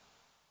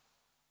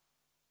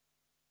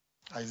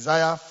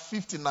 Isaiah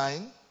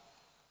 59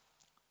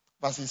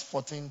 verses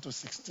 14 to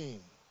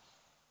 16.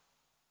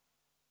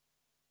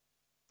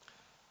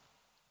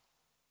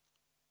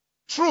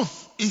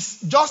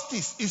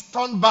 Justice is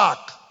turned back,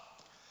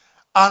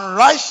 and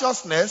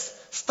righteousness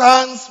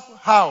stands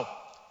how?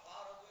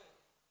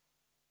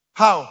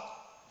 How?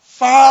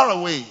 Far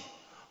away.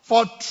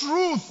 For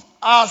truth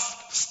has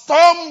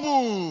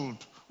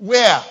stumbled.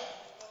 Where?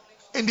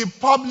 In the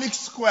public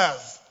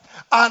squares.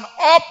 And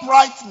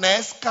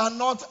uprightness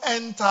cannot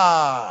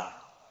enter.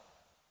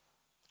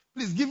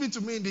 Please give it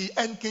to me in the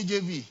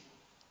NKJV.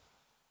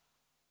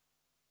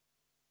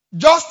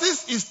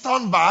 Justice is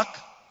turned back,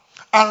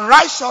 and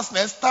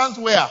righteousness stands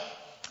where?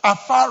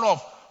 Afar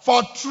off.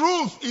 For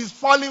truth is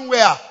falling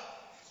where?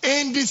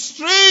 In the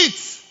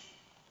streets.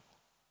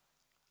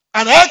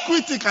 And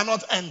equity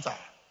cannot enter.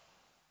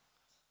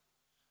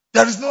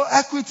 There is no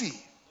equity.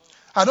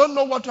 I don't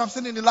know what you have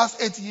seen in the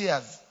last 8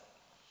 years.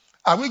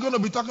 Are we going to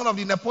be talking of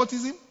the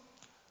nepotism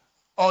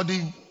or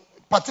the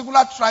particular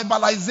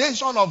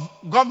tribalization of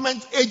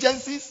government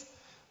agencies?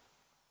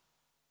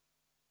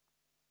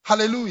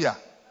 Hallelujah.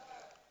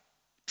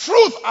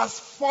 Truth has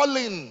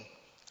fallen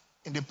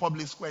in the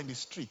public square, in the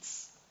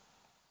streets.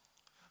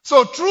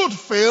 So truth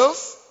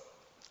fails,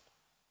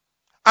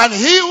 and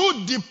he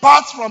who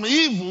departs from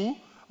evil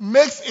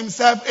makes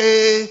himself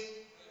a...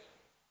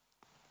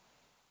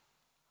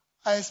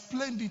 I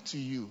explained it to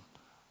you.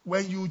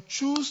 When you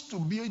choose to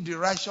be the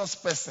righteous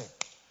person,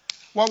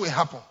 what will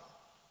happen?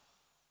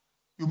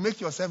 You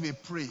make yourself a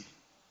prey.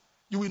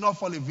 You will not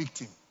fall a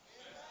victim.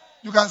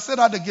 You can say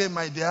that again,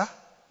 my dear.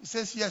 He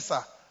says, yes,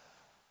 sir.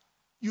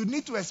 You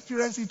need to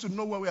experience it to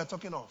know what we are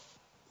talking of.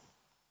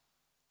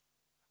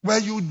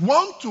 When you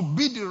want to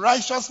be the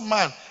righteous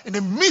man in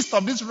the midst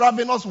of these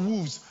ravenous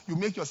wolves, you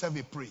make yourself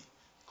a prey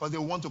because they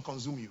want to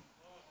consume you.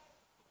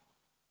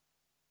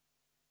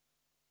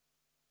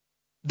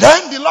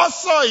 Then the Lord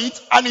saw it,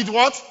 and it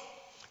what?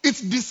 It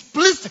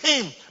displeased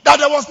him that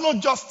there was no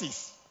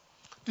justice.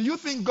 Do you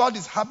think God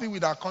is happy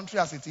with our country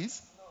as it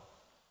is?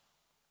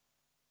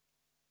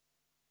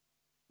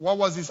 What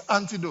was his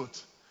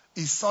antidote?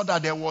 He saw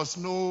that there was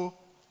no...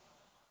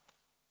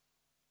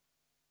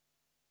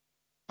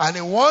 And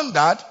he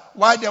wondered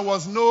why there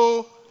was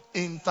no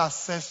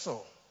intercessor.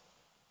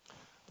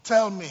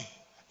 Tell me,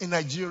 in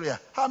Nigeria,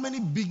 how many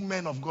big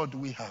men of God do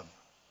we have?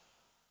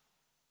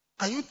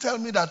 Can you tell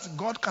me that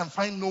God can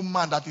find no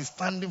man that is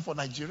standing for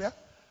Nigeria?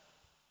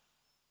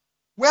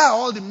 Where are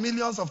all the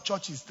millions of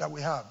churches that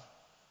we have?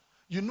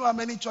 You know how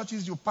many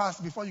churches you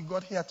passed before you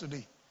got here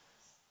today?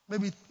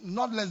 Maybe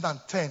not less than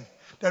 10.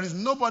 There is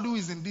nobody who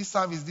is in this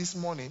service this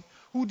morning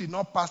who did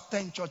not pass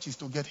 10 churches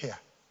to get here.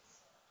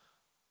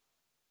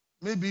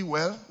 Maybe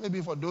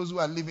for those who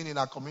are living in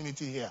our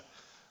community here.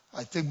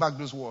 I take back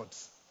those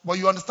words. But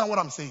you understand what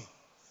I'm saying?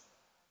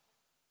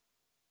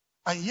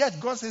 And yet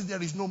God says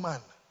there is no man.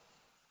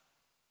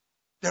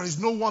 There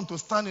is no one to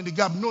stand in the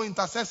gap, no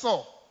intercessor.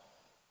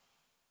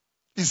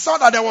 He saw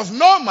that there was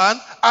no man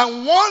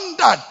and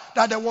wondered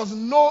that there was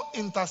no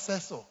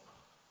intercessor.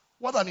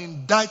 What an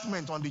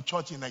indictment on the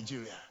church in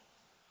Nigeria.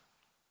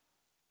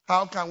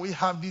 How can we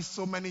have these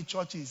so many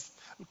churches,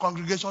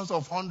 congregations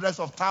of hundreds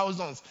of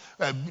thousands,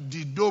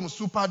 the dome,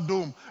 super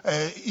dome,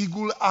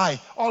 eagle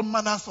eye, all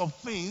manners of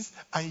things,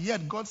 and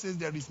yet God says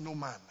there is no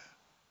man.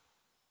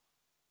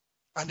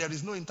 And there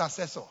is no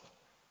intercessor.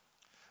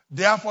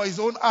 Therefore his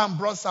own arm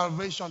brought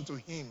salvation to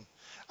him,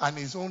 and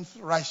his own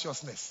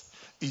righteousness,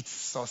 it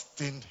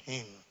sustained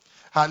him.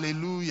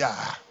 Hallelujah.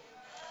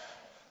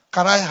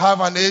 Can I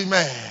have an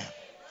amen?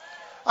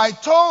 I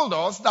told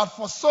us that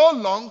for so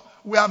long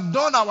we have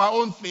done our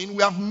own thing,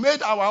 we have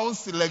made our own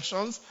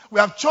selections,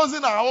 we have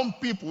chosen our own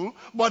people,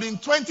 but in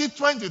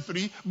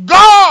 2023,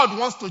 God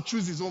wants to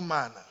choose his own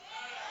man.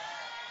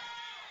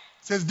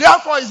 It says,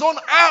 therefore his own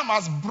arm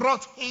has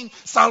brought him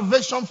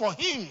salvation for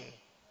him.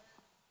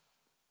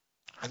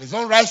 And his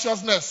own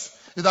righteousness,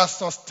 it has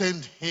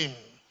sustained him.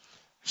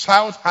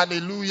 Shout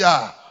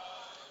hallelujah.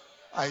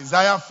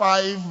 Isaiah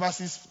 5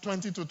 verses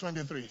 20 to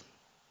 23.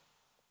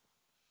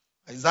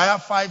 Isaiah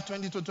 5,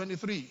 20 to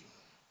 23.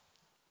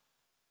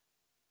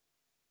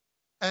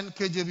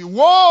 NKJV.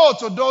 Woe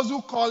to those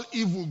who call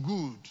evil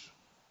good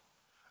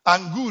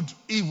and good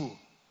evil,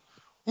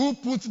 who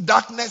put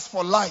darkness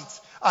for light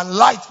and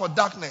light for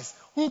darkness,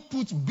 who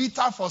put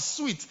bitter for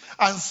sweet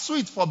and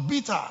sweet for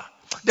bitter.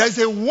 There is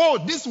a woe.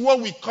 This woe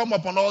will come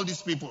upon all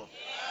these people.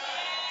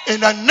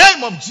 In the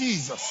name of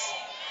Jesus.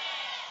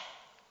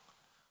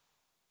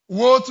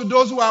 Woe to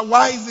those who are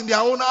wise in their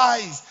own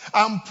eyes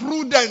and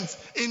prudent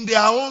in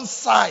their own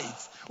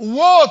sight.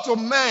 Woe to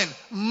men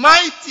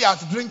mighty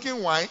at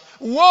drinking wine.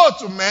 Woe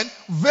to men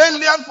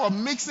valiant for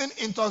mixing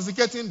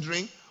intoxicating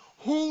drink,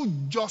 who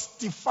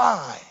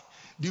justify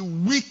the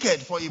wicked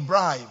for a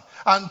bribe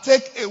and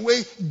take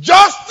away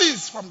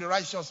justice from the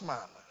righteous man.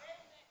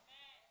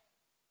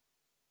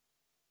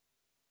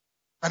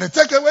 And they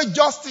take away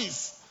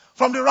justice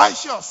from the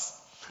righteous.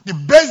 The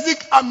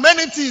basic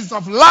amenities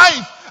of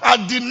life are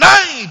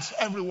denied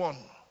everyone.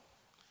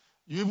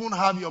 You even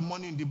have your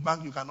money in the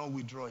bank, you cannot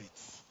withdraw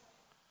it.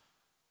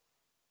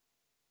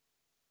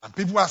 And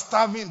people are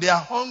starving, they are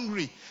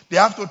hungry. They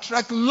have to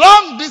trek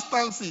long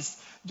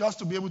distances just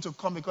to be able to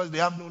come because they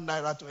have no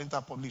naira to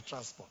enter public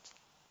transport.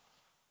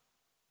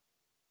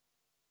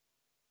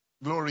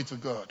 Glory to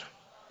God.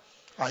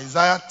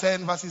 Isaiah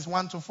 10 verses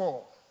 1 to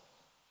 4.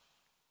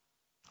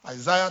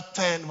 Isaiah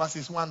 10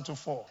 verses 1 to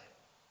 4.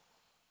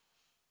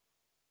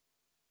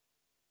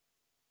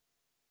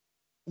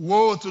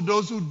 Woe to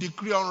those who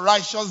decree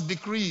unrighteous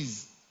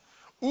decrees,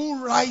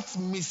 who write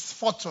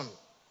misfortune,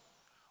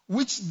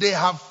 which they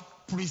have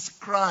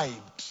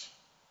prescribed,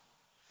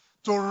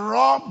 to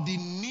rob the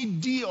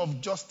needy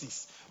of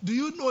justice. Do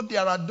you know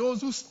there are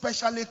those who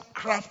specially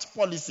craft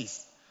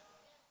policies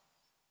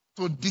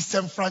to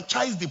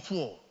disenfranchise the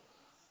poor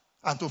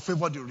and to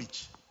favor the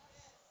rich?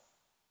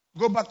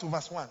 Go back to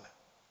verse 1.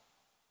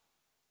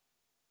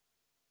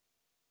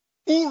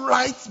 who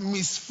write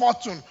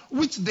misfortune,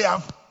 which they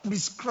have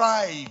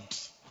prescribed.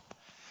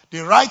 They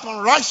write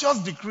unrighteous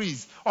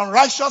decrees,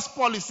 unrighteous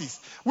policies,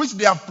 which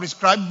they have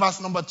prescribed, verse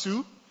number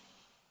 2,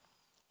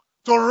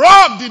 to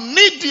rob the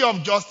needy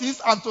of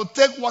justice and to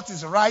take what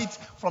is right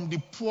from the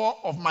poor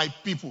of my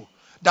people,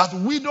 that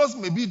widows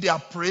may be their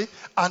prey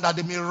and that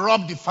they may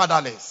rob the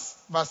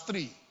fatherless. Verse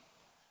 3.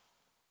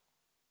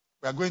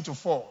 We are going to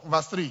 4.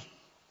 Verse 3.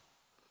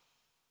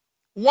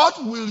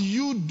 What will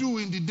you do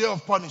in the day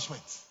of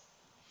punishment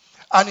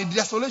and in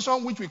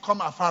desolation which will come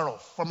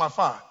from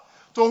afar?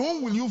 To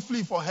whom will you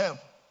flee for help?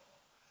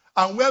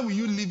 And where will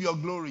you leave your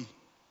glory?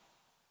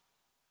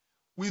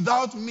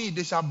 Without me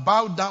they shall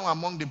bow down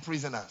among the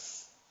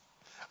prisoners,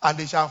 and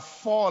they shall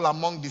fall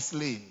among the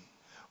slain.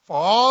 For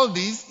all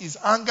this, his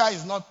anger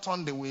is not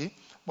turned away,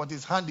 but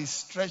his hand is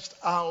stretched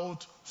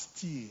out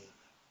still.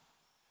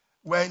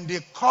 When they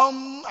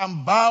come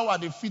and bow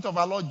at the feet of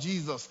our Lord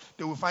Jesus,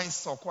 they will find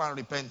succor and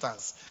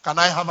repentance. Can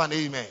I have an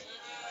amen?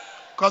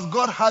 Because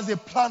God has a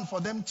plan for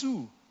them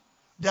too.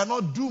 They are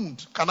not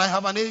doomed. Can I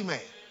have an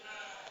amen?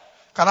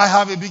 Can I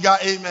have a bigger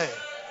amen?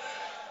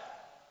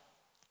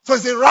 So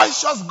it's a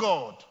righteous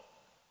God.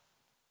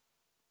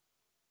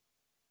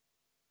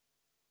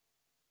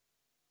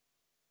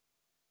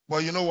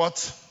 But you know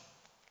what?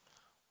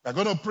 We're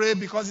going to pray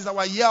because it's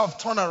our year of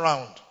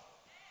turnaround,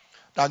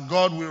 that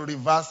God will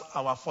reverse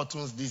our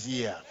fortunes this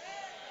year.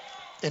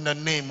 In the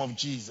name of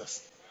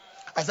Jesus.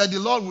 I said the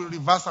Lord will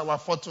reverse our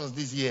fortunes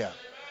this year.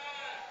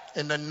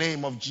 In the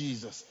name of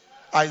Jesus.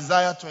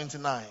 Isaiah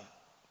 29,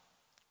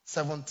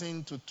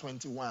 17 to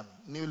 21.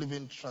 New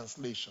Living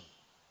Translation.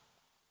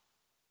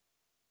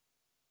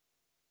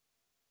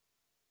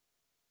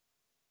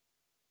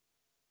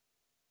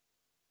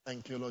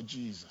 Thank you, Lord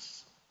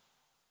Jesus.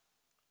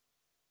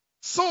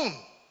 Soon,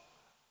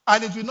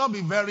 and it will not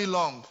be very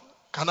long.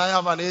 Can I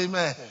have an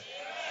amen?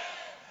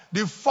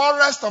 The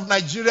forest of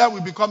Nigeria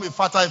will become a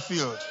fertile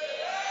field.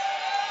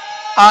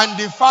 And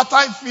the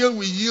fertile field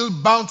will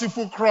yield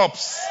bountiful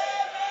crops.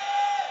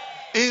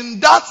 In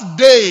that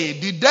day,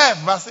 the deaf,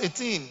 verse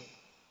 18,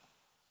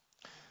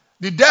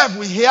 the deaf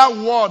will hear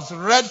words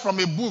read from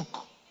a book,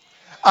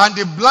 and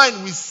the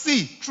blind will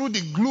see through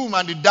the gloom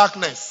and the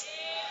darkness.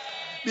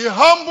 The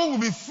humble will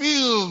be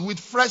filled with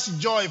fresh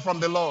joy from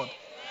the Lord.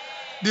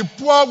 The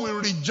poor will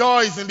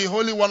rejoice in the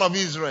Holy One of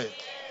Israel.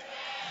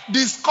 The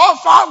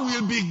scoffer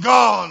will be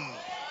gone.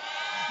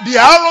 The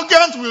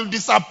arrogant will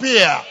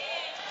disappear.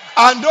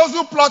 And those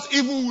who plot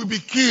evil will be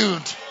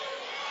killed.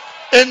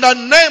 In the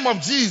name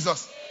of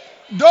Jesus.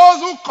 Those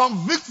who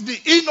convict the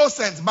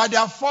innocent by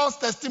their false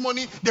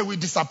testimony, they will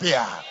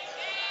disappear.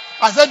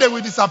 I said they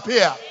will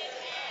disappear.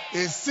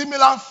 A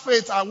similar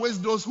fate awaits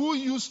those who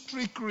use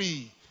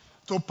trickery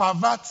to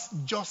pervert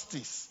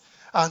justice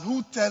and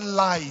who tell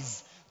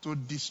lies to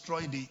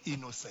destroy the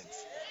innocent.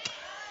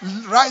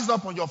 Rise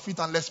up on your feet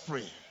and let's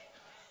pray.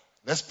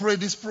 Let's pray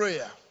this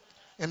prayer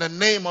in the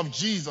name of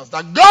Jesus,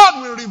 that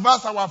God will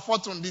reverse our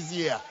fortune this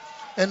year.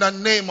 In the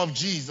name of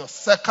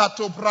Jesus.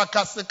 Sekato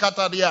braka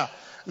sekataria.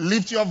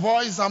 Lift your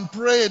voice and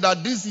pray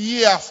that this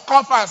year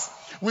scoffers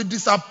will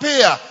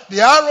disappear.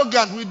 The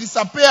arrogant will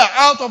disappear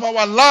out of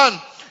our land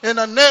in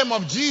the name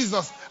of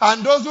Jesus.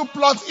 And those who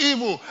plot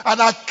evil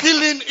and are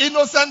killing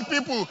innocent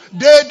people,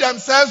 they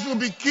themselves will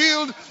be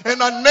killed in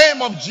the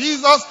name of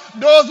Jesus.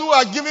 Those who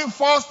are giving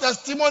false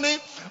testimony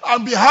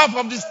on behalf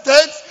of the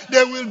states,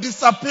 they will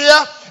disappear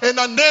in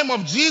the name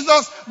of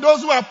Jesus.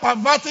 Those who are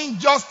perverting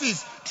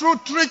justice through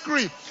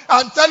trickery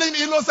and telling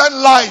innocent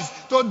lies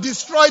to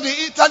destroy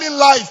telling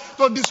lies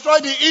to destroy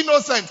the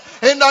innocent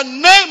in the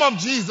name of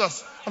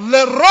Jesus.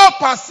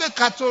 Leropa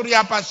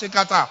sekatoria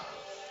pashekata.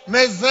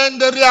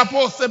 Mezenderia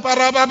poste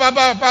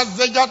parababa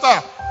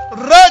pazegata.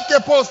 Reke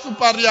postu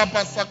paria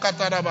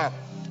pasakataraba.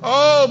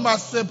 Oh,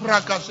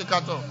 masepraka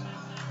shekato.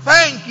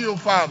 Thank you,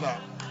 Father.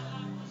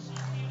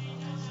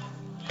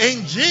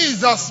 In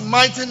Jesus'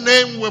 mighty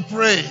name we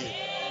pray.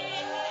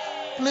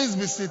 Please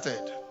be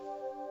seated.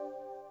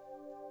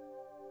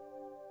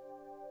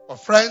 But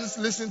friends,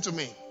 listen to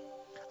me.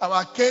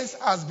 Our case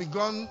has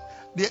gone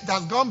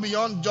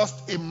beyond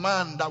just a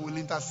man that will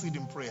intercede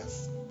in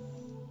prayers.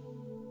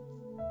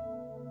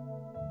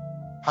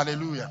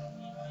 Hallelujah.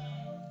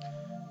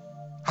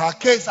 Our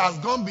case has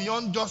gone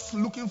beyond just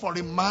looking for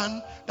a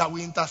man that will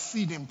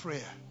intercede in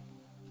prayer.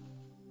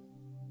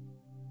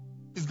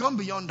 It's gone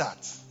beyond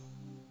that.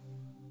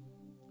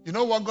 You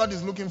know what God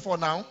is looking for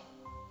now?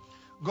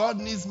 God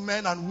needs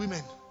men and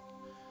women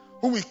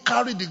who will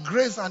carry the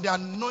grace and the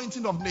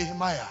anointing of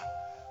Nehemiah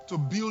to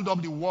build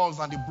up the walls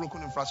and the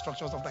broken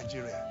infrastructures of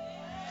Nigeria.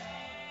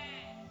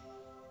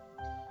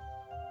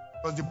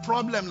 Because the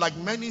problem, like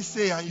many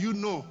say, and you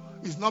know,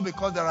 is not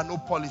because there are no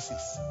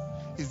policies.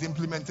 It's the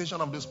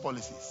implementation of those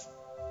policies.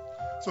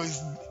 So it's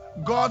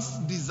God's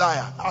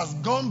desire has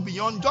gone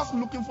beyond just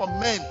looking for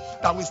men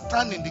that will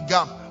stand in the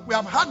gap. We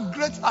have had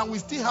great, and we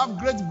still have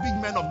great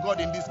big men of God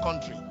in this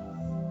country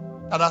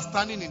that are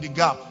standing in the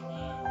gap.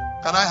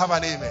 Can I have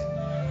an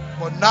amen?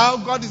 But now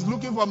God is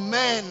looking for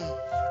men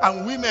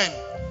and women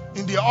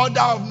in the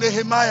order of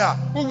Nehemiah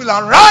who will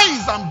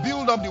arise and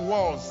build up the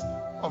walls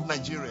of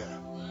Nigeria.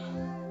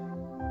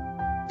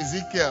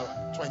 Ezekiel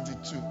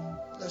 22.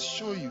 Let's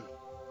show you.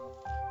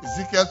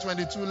 Ezekiel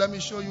 22, let me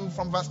show you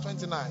from verse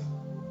 29.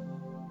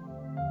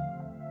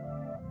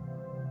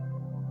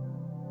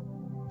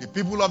 The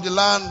people of the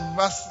land,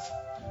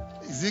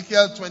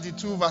 Ezekiel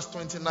 22, verse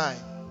 29.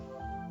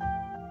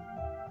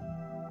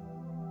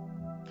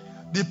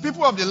 The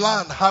people of the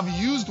land have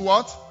used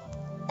what?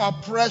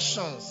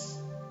 Oppressions.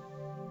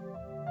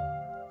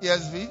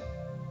 ESV?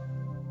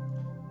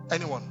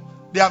 Anyone?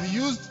 They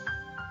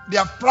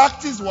have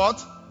practiced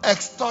what?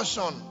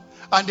 Extortion.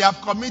 And they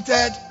have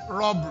committed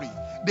robbery.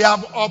 They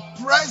have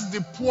oppressed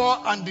the poor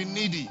and the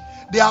needy.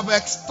 They have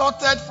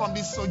extorted from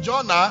the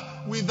sojourner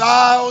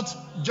without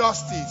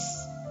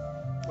justice.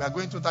 We are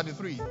going to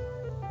 33.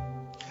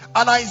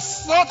 And I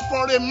sought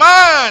for a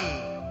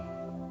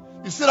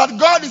man. You see that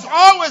God is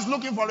always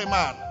looking for a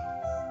man.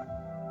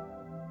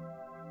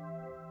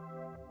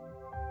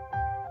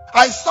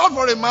 I sought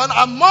for a man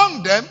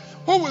among them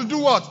who will do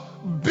what?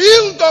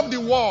 Build up the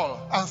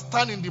wall and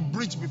stand in the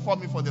breach before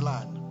me for the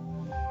land.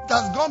 It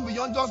has gone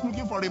beyond just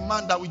looking for a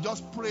man that will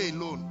just pray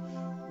alone.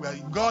 Where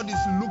God is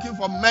looking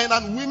for men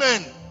and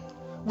women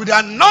with the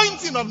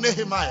anointing of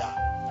Nehemiah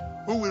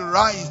who will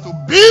rise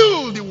to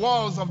build the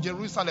walls of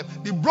Jerusalem,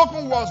 the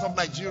broken walls of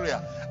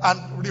Nigeria,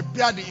 and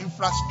repair the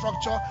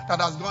infrastructure that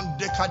has gone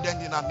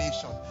decadent in our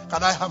nation.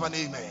 Can I have an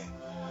amen?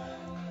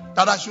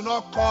 That I should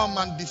not come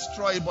and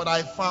destroy, but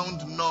I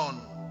found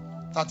none.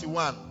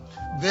 31.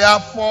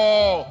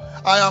 Therefore,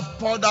 I have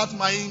poured out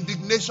my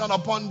indignation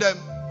upon them.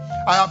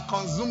 I have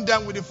consumed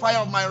them with the fire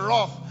of my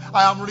wrath.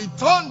 I have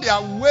returned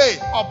their way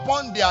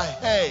upon their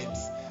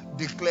heads,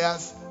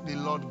 declares the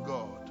Lord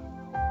God.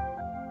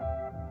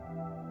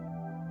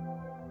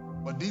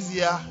 But this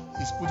year,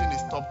 he's putting a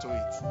stop to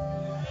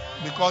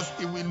it. Because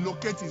he will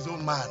locate his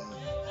own man.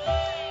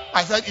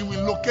 I said he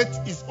will locate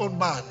his own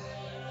man.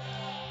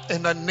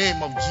 In the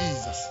name of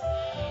Jesus.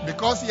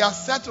 Because he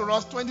has said to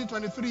us,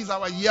 2023 is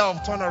our year of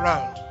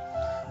turnaround.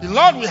 The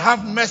Lord will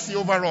have mercy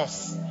over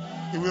us.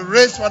 He will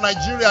raise for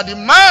Nigeria the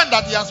man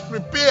that he has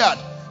prepared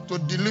to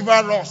deliver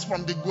us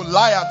from the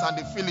Goliath and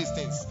the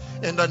Philistines.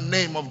 In the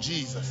name of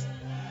Jesus.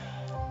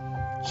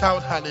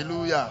 Shout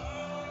hallelujah.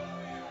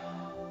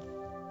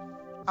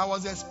 I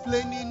was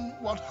explaining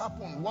what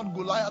happened, what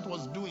Goliath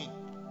was doing.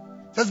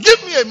 He says,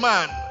 give me a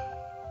man.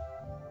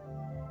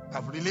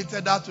 I've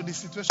related that to the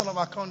situation of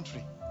our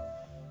country.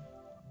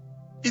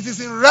 It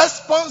is in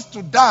response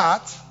to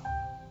that.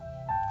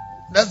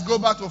 Let's go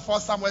back to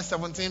 1 Samuel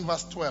 17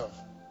 verse 12.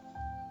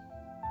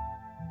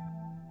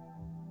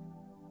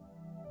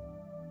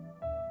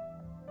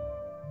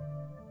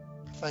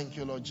 Thank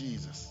you, Lord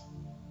Jesus.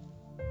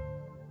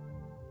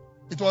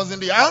 It was in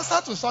the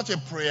answer to such a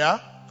prayer,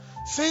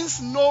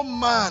 since no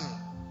man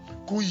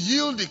could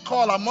yield the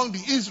call among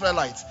the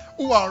Israelites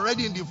who were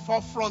already in the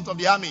forefront of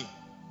the army.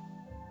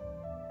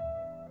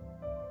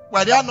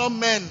 Were there not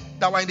men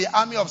that were in the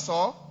army of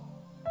Saul?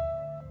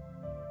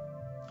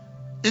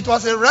 It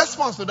was a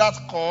response to that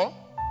call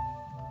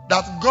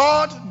that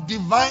God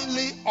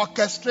divinely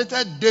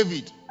orchestrated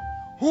David,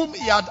 whom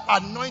he had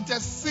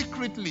anointed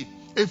secretly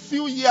a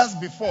few years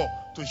before,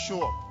 to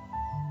show up.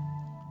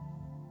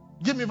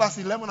 Give me verse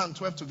 11 and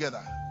 12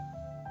 together.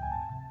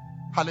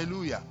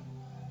 Hallelujah.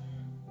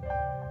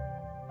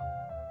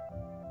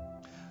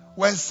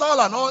 When Saul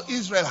and all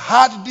Israel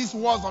heard these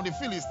words of the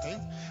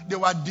Philistines, they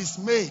were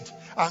dismayed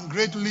and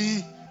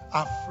greatly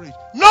afraid.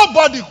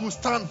 Nobody could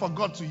stand for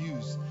God to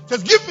use.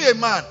 Just give me a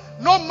man.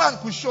 No man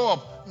could show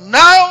up.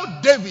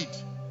 Now David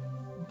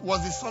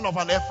was the son of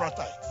an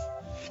Ephrathite.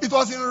 It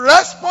was in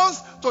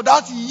response to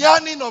that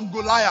yearning of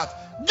Goliath.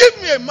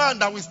 Give me a man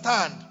that will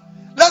stand.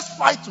 Let's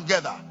fight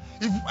together.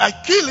 If I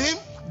kill him,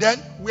 then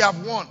we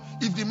have won.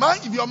 If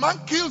your man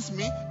kills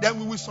me, then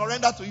we will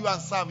surrender to you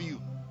and serve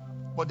you.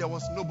 But there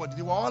was nobody.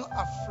 They were all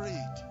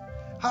afraid.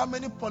 How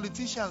many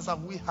politicians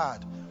have we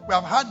had? We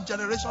have had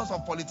generations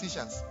of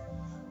politicians.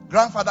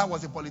 Grandfather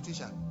was a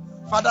politician.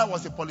 Father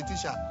was a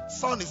politician.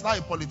 Son is now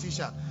a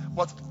politician.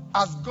 But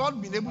has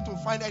God been able to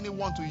find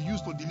anyone to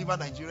use to deliver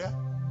Nigeria?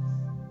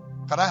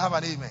 Can I have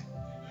an amen?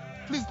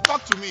 Please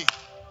talk to me.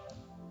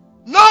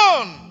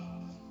 None.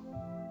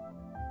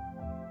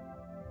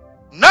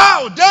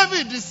 Now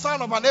David, the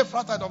son of an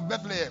Ephrathite of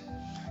Bethlehem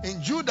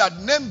in Judah,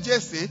 named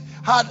Jesse,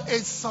 had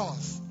 8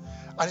 sons.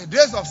 And in the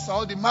days of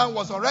Saul, the man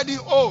was already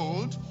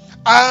old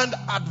and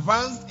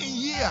advanced in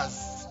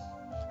years.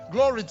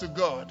 Glory to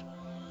God.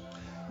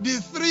 The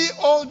 3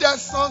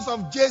 oldest sons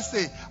of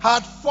Jesse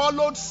had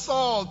followed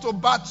Saul to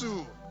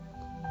battle.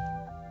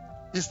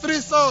 His 3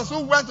 sons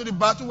who went to the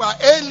battle were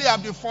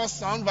Eliab, the first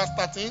son, verse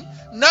 13.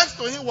 Next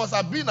to him was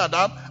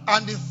Abinadab,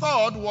 and the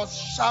third was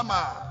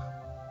Shammah.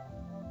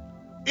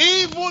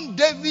 Even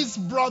David's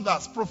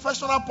brothers,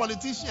 professional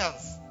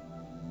politicians,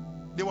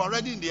 they were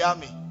already in the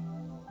army.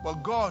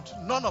 But God,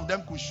 none of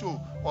them could show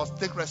or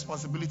take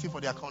responsibility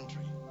for their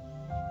country.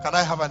 Can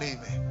I have an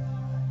amen?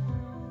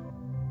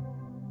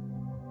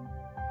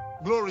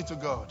 Glory to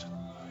God.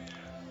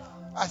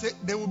 I say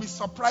there will be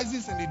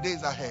surprises in the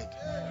days ahead.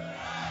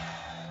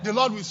 The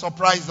Lord will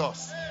surprise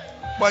us.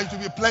 but it will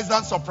be a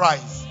pleasant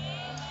surprise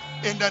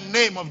in the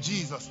name of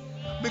Jesus.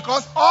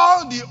 Because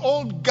all the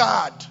old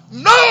guard,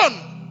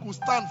 none could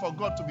stand for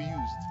God to be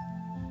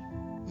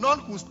used.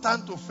 None could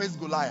stand to face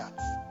Goliath.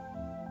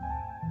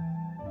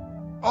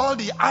 All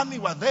the army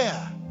were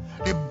there.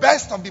 The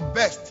best of the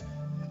best.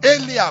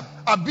 Eliab,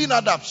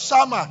 Abinadab,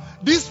 Shammah.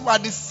 These were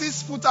the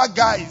 6-footer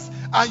guys.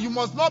 And you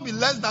must not be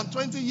less than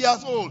 20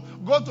 years old.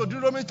 Go to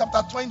Deuteronomy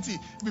chapter 20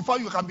 before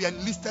you can be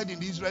enlisted in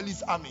the Israeli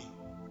army.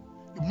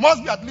 You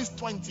must be at least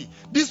 20.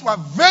 These were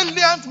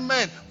valiant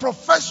men,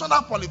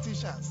 professional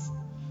politicians.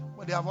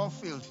 But they have all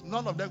failed.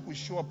 None of them could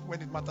show up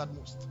when it mattered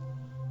most.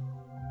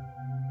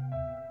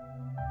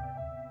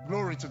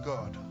 Glory to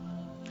God.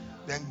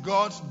 Then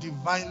God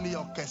divinely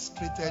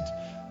orchestrated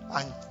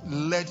and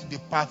led the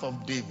path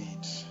of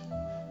David.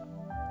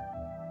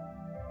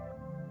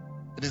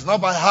 It is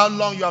not by how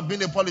long you have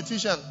been a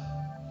politician.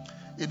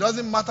 It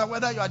doesn't matter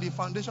whether you are the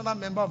foundational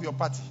member of your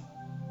party.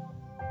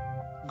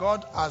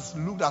 God has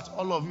looked at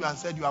all of you and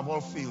said you have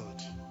all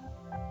failed.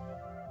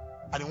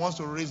 And He wants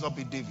to raise up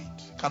a David.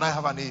 Can I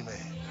have an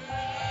amen?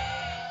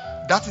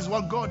 That is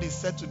what God is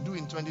set to do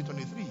in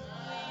 2023.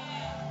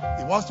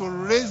 He wants to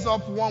raise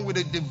up one with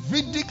a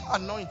Davidic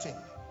anointing.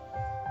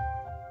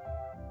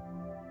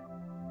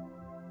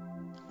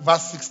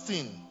 Verse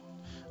 16.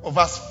 Or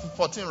verse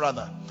 14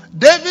 rather.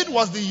 David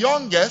was the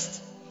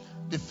youngest.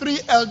 The 3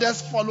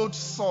 elders followed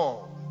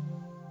Saul.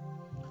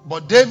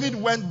 But David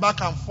went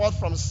back and forth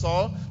from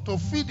Saul to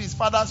feed his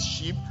father's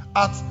sheep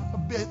at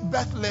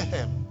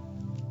Bethlehem.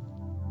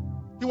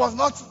 He was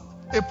not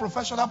a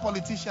professional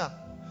politician,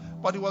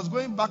 but he was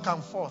going back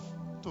and forth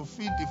to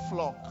feed the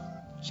flock.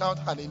 Shout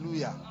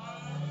hallelujah.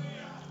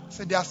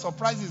 So there are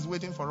surprises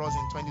waiting for us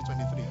in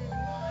 2023.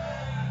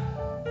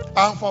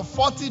 And for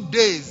 40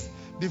 days,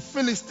 the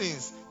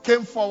Philistines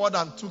came forward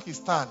and took his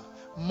stand,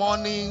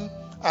 morning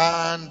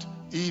and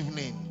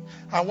evening.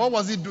 And what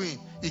was he doing?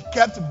 He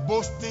kept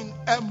boasting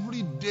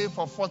every day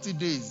for 40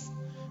 days,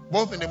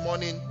 both in the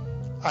morning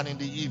and in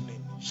the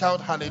evening.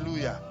 Shout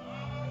hallelujah.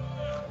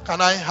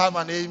 Can I have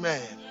an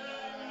amen?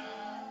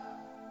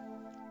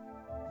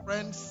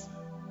 Friends,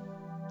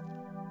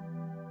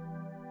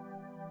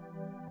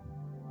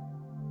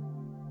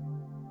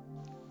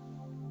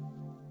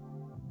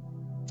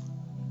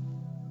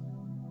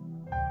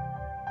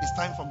 it's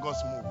time for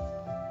God's move.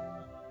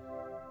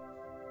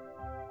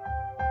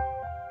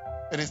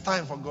 It is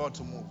time for God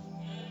to move.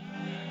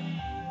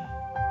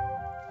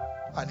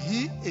 And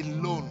He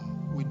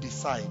alone will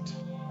decide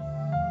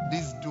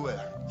this duel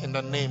in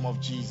the name of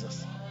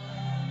Jesus.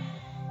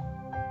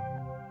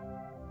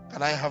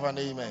 Can I have an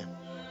amen?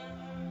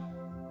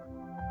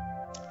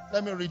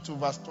 Let me read to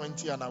verse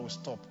 20 and I will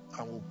stop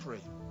and we'll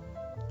pray.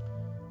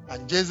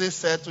 And Jesse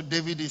said to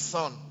David his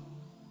son,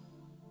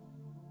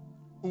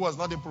 who was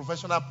not a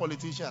professional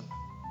politician,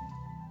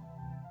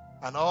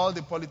 and all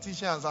the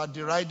politicians are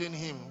deriding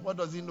him. What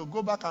does he know?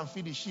 Go back and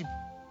feed the sheep.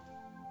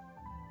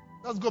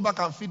 Let's go back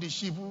and feed the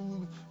sheep.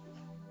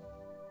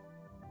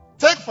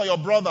 Take for your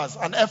brothers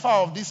an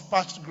ephah of this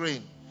parched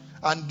grain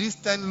and these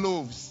 10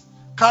 loaves.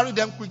 Carry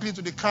them quickly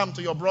to the camp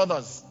to your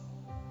brothers.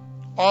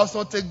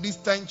 Also take these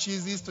 10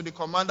 cheeses to the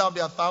commander of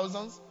their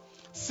thousands.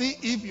 See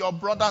if your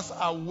brothers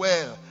are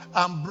well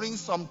and bring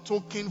some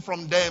token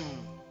from them.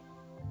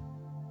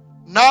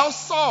 Now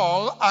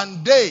Saul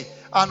and they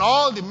and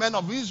all the men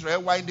of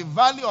Israel were in the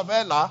valley of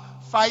Elah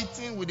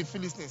fighting with the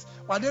Philistines.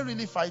 Were they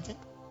really fighting?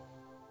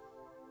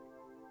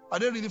 Are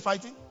they really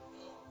fighting?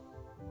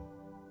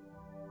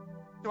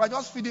 They were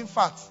just feeding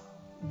fat,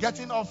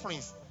 getting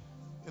offerings.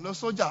 You know,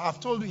 soldier, I've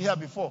told you here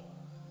before,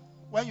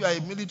 when you are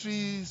a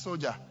military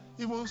soldier,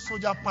 even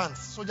soldier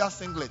pants, soldier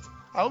singlet,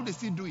 I hope they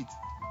still do it.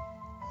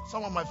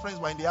 Some of my friends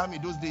were in the army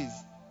those days.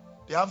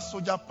 They have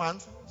soldier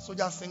pants,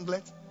 soldier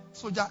singlet,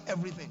 soldier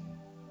everything.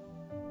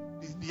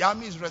 The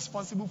army is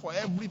responsible for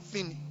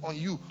everything on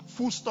you.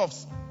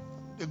 Foodstuffs.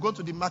 They go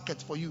to the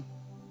market for you.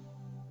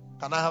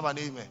 Can I have an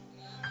amen?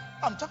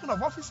 I'm talking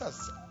of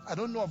officers. I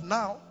don't know of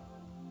now.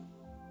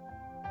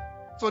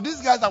 So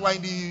these guys that were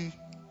in the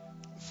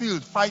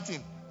field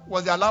fighting,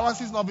 was the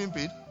allowances not being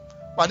paid?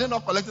 Were they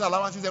not collecting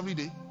allowances every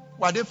day?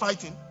 Were they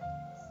fighting?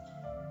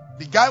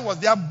 The guy was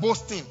there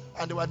boasting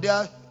and they were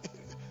there,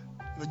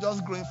 they were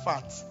just growing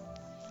fat.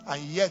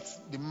 And yet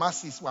the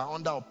masses were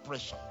under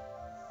oppression.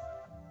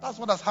 That's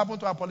what has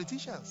happened to our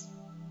politicians.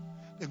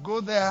 They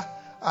go there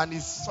and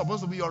it's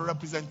supposed to be your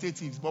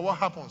representatives. But what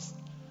happens?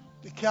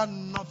 They care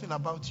nothing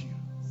about you.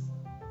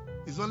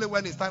 It's only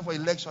when it's time for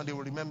election they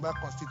will remember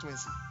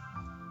constituency.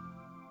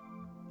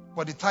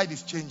 But the tide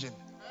is changing.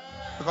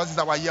 Because it's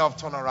our year of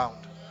turnaround.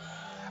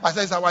 I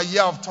said it's our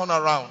year of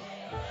turnaround.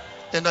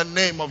 In the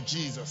name of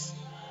Jesus.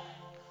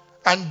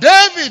 And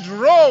David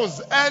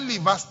rose early,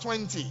 verse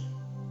 20.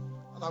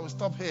 And I will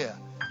stop here.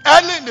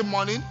 Early in the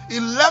morning, he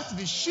left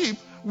the sheep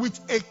with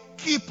a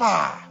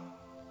keeper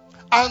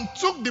and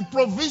took the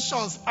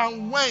provisions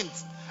and went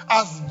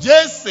as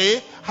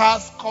Jesse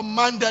has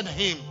commanded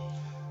him.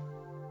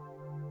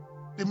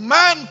 The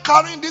man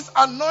carrying this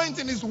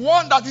anointing is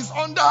one that is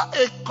under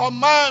a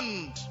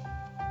command.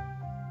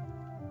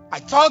 I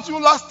taught you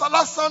last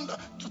Sunday,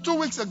 2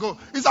 weeks ago.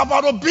 It's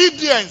about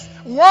obedience.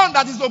 One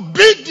that is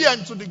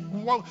obedient to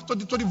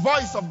the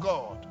voice of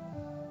God.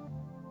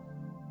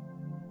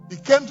 He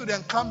came to the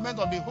encampment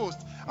of the host,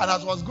 and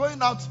as was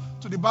going out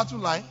to the battle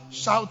line,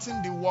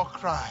 shouting the war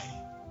cry.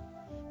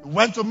 He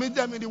went to meet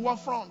them in the war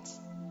front.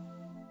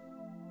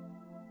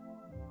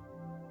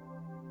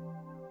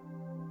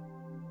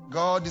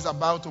 God is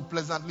about to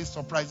pleasantly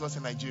surprise us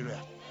in Nigeria.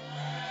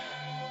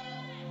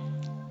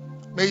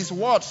 May His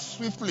word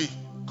swiftly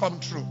come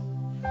true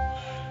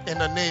in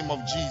the name of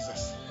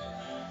Jesus.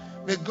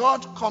 May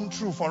God come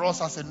true for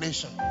us as a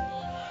nation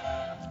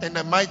in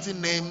the mighty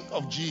name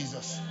of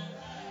Jesus.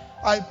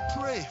 I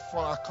pray for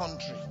our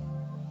country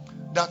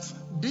that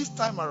this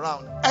time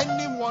around,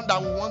 anyone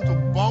that will want to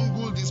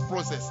bungle this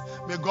process,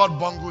 may God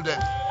bungle them.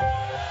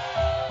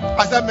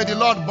 I said, may the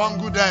Lord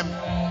bungle them.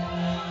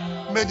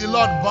 May the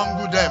Lord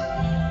bungle them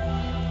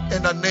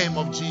in the name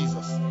of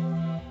Jesus.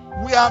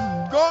 We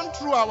have gone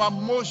through our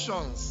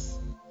motions.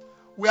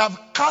 We have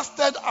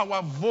casted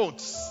our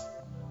votes,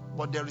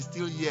 but there is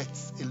still yet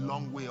a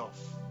long way off.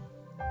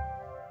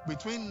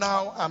 Between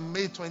now and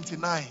May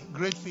 29,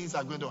 great things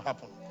are going to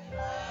happen.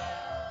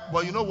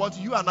 But you know what?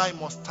 You and I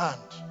must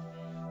stand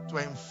to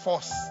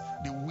enforce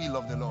the will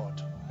of the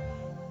Lord.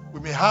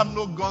 We may have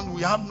no gun,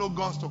 we have no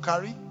guns to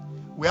carry.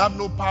 We have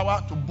no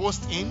power to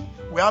boast in.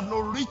 We have no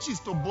riches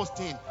to boast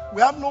in.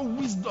 We have no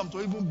wisdom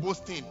to even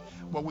boast in.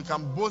 But we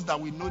can boast that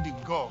we know the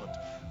God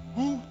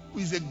who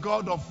is a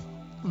God of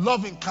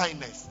loving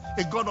kindness,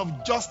 a God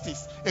of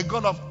justice, a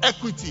God of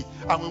equity,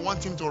 and we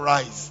want Him to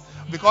rise.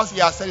 Because He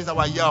has said it's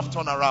our year of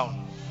turnaround.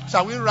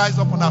 Shall we rise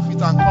up on our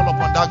feet and call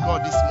upon that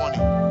God this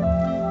morning?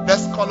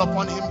 Let's call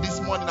upon Him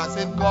this morning and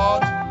say,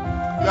 God,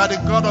 You are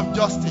the God of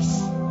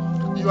justice.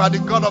 You are the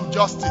God of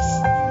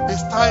justice.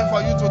 It's time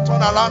for You to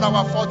turn around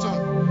our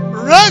fortune.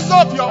 Raise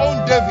up your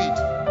own David.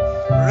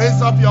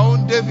 Raise up your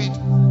own David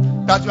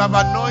that You have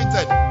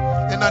anointed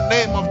in the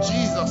name of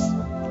Jesus.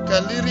 You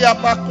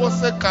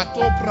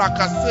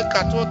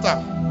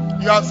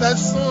have said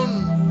soon,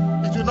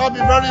 it will not be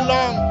very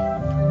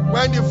long,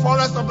 when the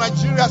forest of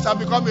Nigeria shall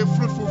become a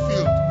fruitful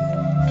field.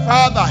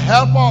 Father,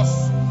 help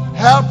us.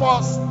 Help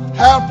us.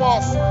 Help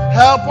us.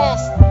 Help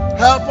us.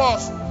 Help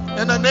us.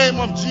 In the name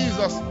of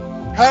Jesus.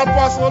 Help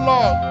us, O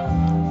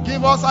Lord.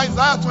 Give us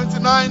Isaiah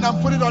 29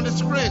 and put it on the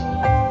screen.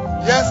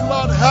 Yes,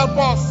 Lord, help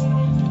us.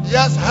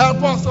 Yes,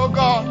 help us, O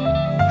God.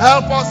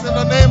 Help us in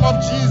the name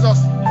of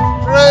Jesus.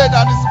 Pray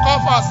that the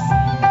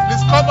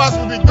scoffers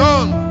will be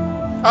gone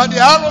and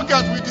the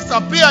arrogant will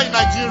disappear in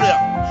Nigeria.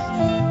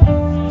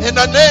 In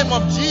the name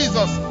of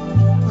Jesus.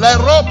 That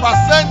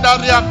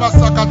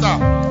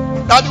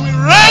you will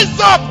raise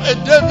up a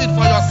David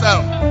for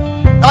yourself.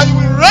 That you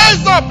will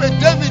raise up a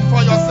David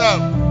for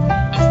yourself.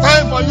 It's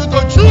time for you to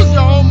choose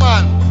your own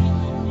man.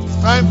 It's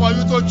time for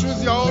you to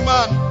choose your own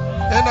man.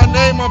 In the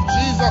name of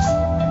Jesus.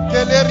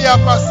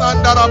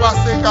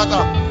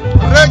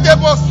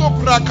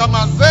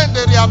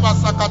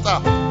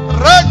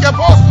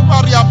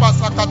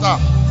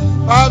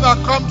 Father,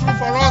 come through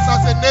for us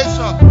as a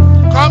nation.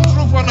 Come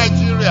through for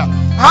Nigeria.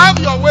 Have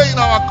your way in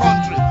our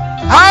country.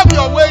 Have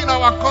your way in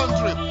our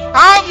country.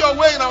 Have your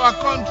way in our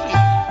country.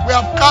 We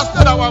have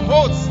casted our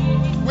votes.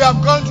 We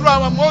have gone through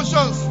our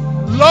motions.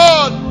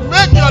 Lord,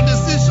 make your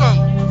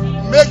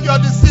decision. Make your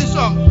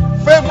decision.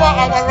 Favor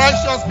our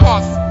righteous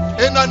cause.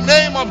 In the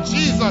name of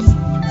Jesus.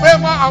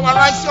 Favor our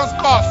righteous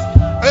cause.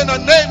 In the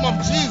name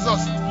of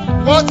Jesus.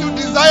 What you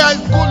desire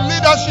is good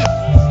leadership.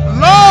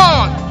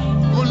 Lord,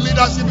 good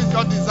leadership is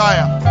your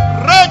desire.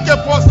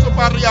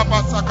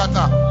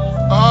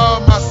 Oh,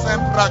 my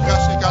sempra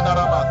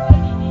gashigadaraba.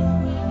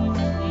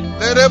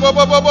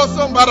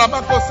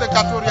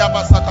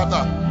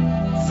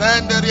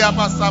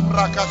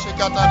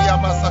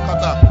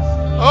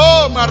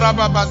 Oh,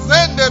 marababa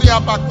zenderia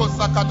bako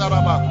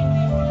sakadaraba.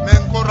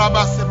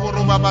 Menkoraba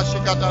seburubaba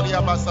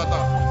shikataria basata.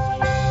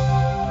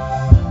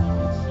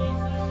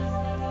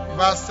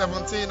 Verse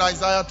 17,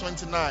 Isaiah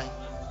 29.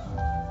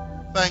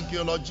 Thank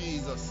you, Lord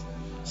Jesus.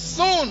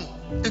 Soon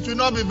it will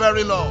not be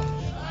very long.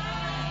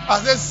 I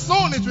said,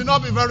 soon it will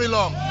not be very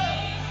long.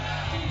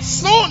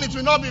 Soon it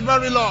will not be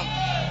very long.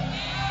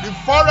 The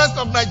forest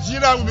of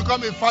Nigeria will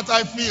become a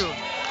fertile field.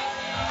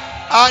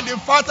 And the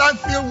fertile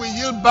field will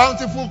yield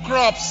bountiful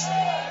crops.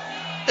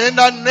 In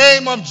the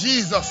name of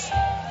Jesus.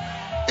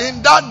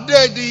 In that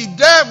day, the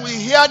deaf will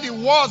hear the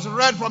words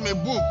read from a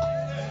book.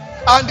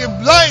 And the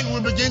blind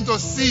will begin to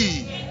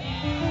see.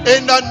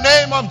 In the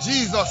name of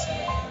Jesus.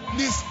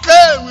 The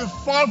scale will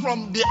fall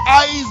from the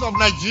eyes of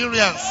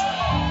Nigerians.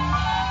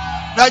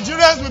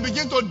 Nigerians will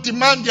begin to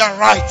demand their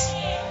rights.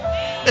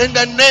 In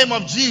the name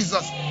of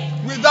Jesus.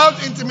 Without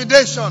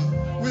intimidation.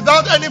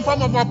 Without any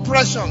form of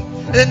oppression.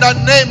 In the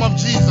name of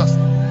Jesus.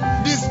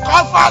 The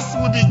scoffers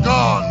will be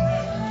gone.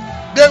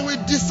 They will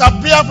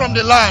disappear from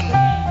the land.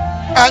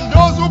 And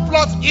those who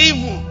plot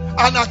evil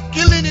and are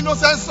killing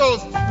innocent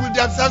souls will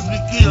themselves be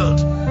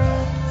killed.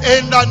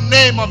 In the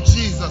name of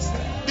Jesus.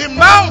 The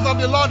mouth of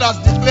the Lord has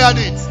declared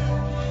it.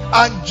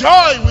 And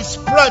joy will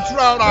spread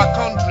throughout our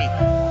country.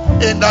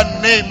 In the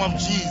name of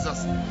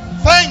Jesus.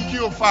 Thank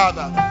you,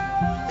 Father.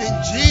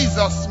 In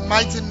Jesus'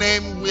 mighty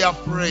name we have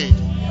prayed.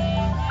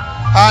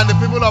 And the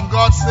people of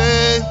God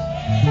say,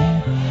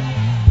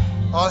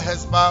 all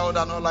heads bowed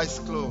and all eyes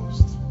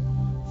closed.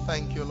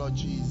 Thank you, Lord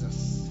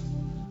Jesus.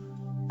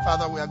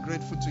 Father, we are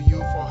grateful to you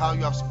for how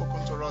you have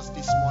spoken to us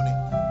this morning.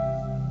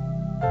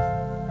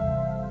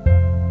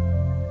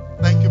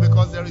 Thank you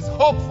because there is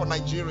hope for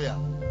Nigeria.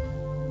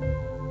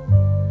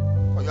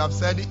 For you have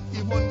said,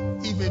 even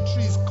if a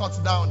tree is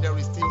cut down, there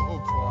is still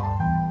hope for her.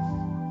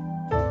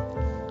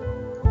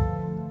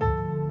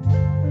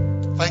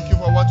 Thank you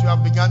for what you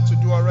have begun to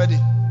do already.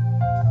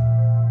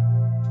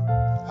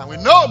 And we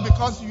know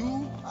because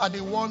you are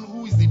the one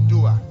who is the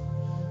doer,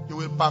 you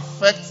will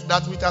perfect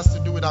that which has to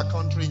do with our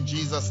country in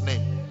Jesus'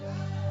 name.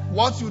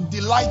 What you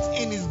delight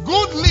in is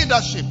good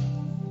leadership.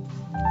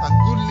 And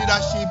good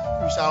leadership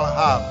we shall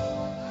have.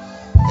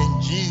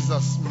 In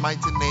Jesus'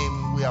 mighty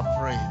name we have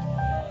prayed.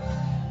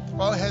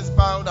 All heads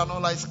bowed and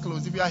all eyes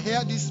closed. If you are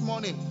here this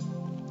morning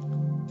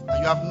and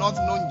you have not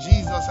known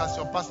Jesus as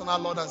your personal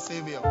Lord and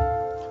Savior,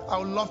 I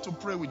would love to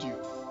pray with you.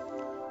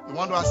 You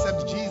want to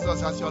accept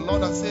Jesus as your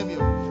Lord and Savior?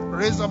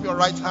 Raise up your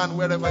right hand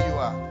wherever you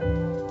are.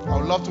 I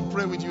would love to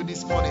pray with you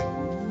this morning.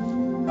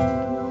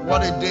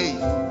 What a day.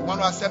 You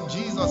want to accept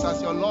Jesus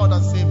as your Lord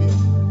and Savior?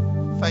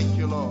 Thank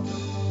you, Lord.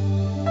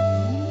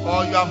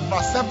 Or you have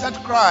accepted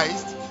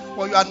Christ,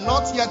 but you are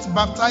not yet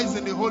baptized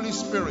in the Holy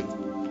Spirit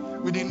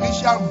with the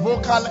initial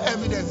vocal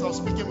evidence of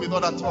speaking with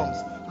other tongues.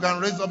 You can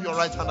raise up your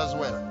right hand as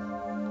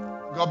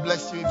well. God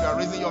bless you. If you are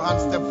raising your hand,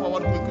 step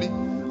forward quickly.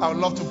 I would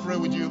love to pray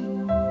with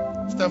you.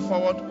 Step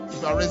forward.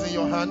 If you are raising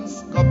your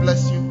hands, God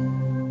bless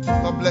you.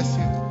 God bless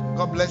you.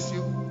 God bless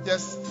you.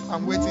 Yes,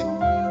 I'm waiting.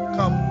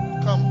 Come.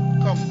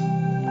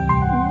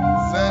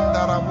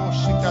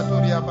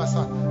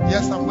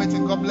 Yes, I'm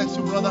waiting. God bless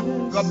you, brother.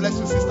 God bless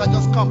you, sister.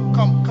 Just come.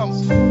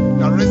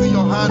 You are raising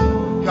your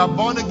hand. You are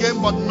born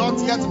again, but not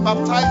yet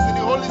baptized in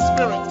the Holy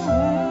Spirit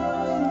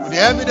with the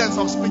evidence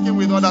of speaking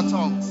with other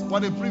tongues.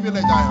 What a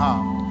privilege I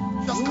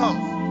have. Just come.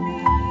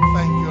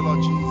 Thank you,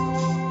 Lord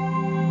Jesus.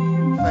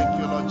 Thank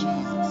you, Lord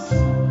Jesus.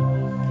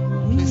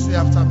 Please say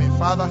after me,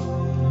 Father,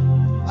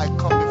 I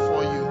come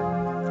before you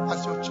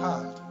as your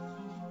child.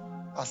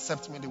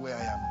 Accept me the way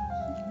I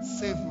am.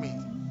 Save me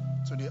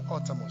to the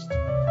uttermost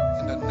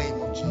in the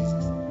name of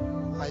Jesus.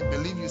 I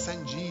believe you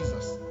sent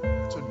Jesus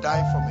to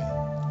die for me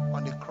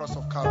on the cross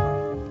of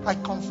Calvary. I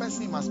confess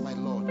him as my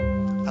Lord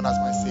and as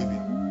my Savior.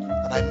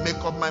 And I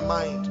make up my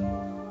mind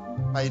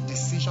by a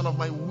decision of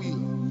my will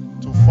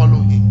to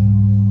follow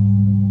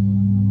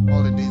him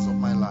all the days of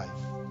my life.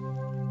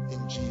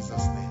 In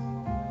Jesus'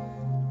 name.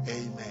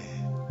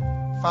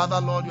 Amen.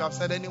 Father, Lord, you have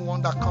said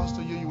anyone that comes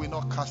to you, you will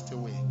not cast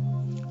away.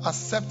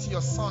 Accept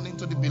your son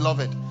into the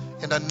beloved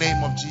in the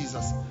name of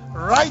Jesus.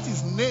 Write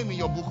his name in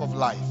your book of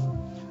life.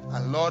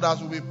 And Lord,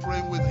 as we be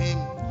praying with him,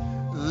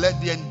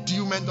 let the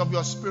endowment of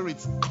your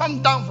spirit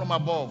come down from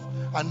above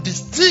and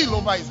distill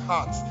over his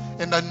heart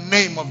in the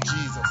name of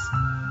Jesus.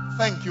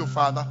 Thank you,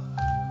 Father,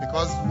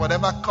 because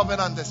whatever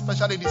covenant,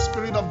 especially the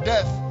spirit of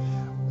death,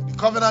 the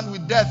covenant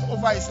with death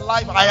over his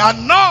life, I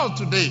annul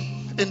today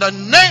in the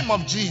name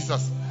of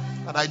Jesus.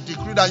 And I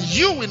decree that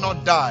you will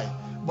not die,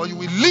 but you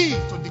will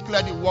live to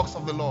declare the works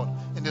of the Lord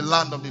in the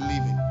land of the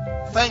living.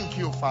 Thank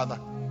you, Father.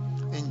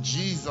 In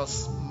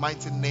Jesus'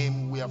 mighty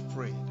name we have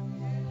prayed.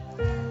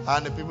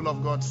 And the people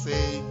of God say,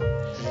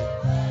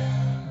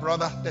 hey,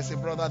 brother, there's a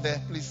brother there.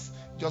 Please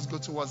just go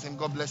towards him.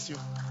 God bless you.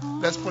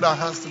 Let's put our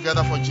hands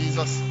together for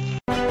Jesus.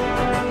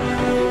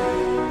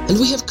 And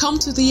we have come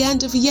to the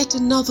end of yet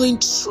another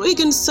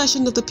intriguing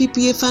session of the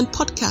PPA Fan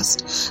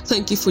Podcast.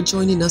 Thank you for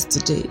joining us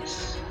today.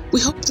 We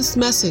hope this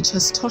message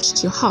has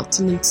touched your heart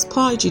and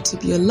inspired you to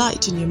be a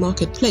light in your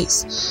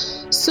marketplace.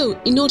 So,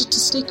 in order to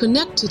stay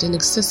connected and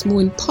access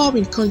more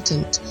empowering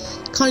content,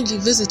 kindly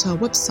visit our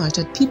website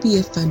at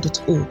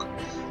ppafan.org.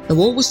 And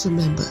always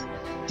remember,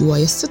 you are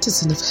a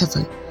citizen of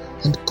heaven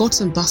and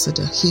God's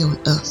ambassador here on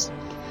earth.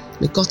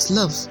 May God's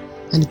love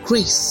and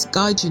grace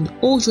guide you in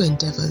all your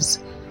endeavors.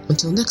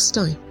 Until next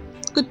time,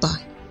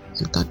 goodbye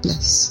and God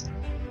bless.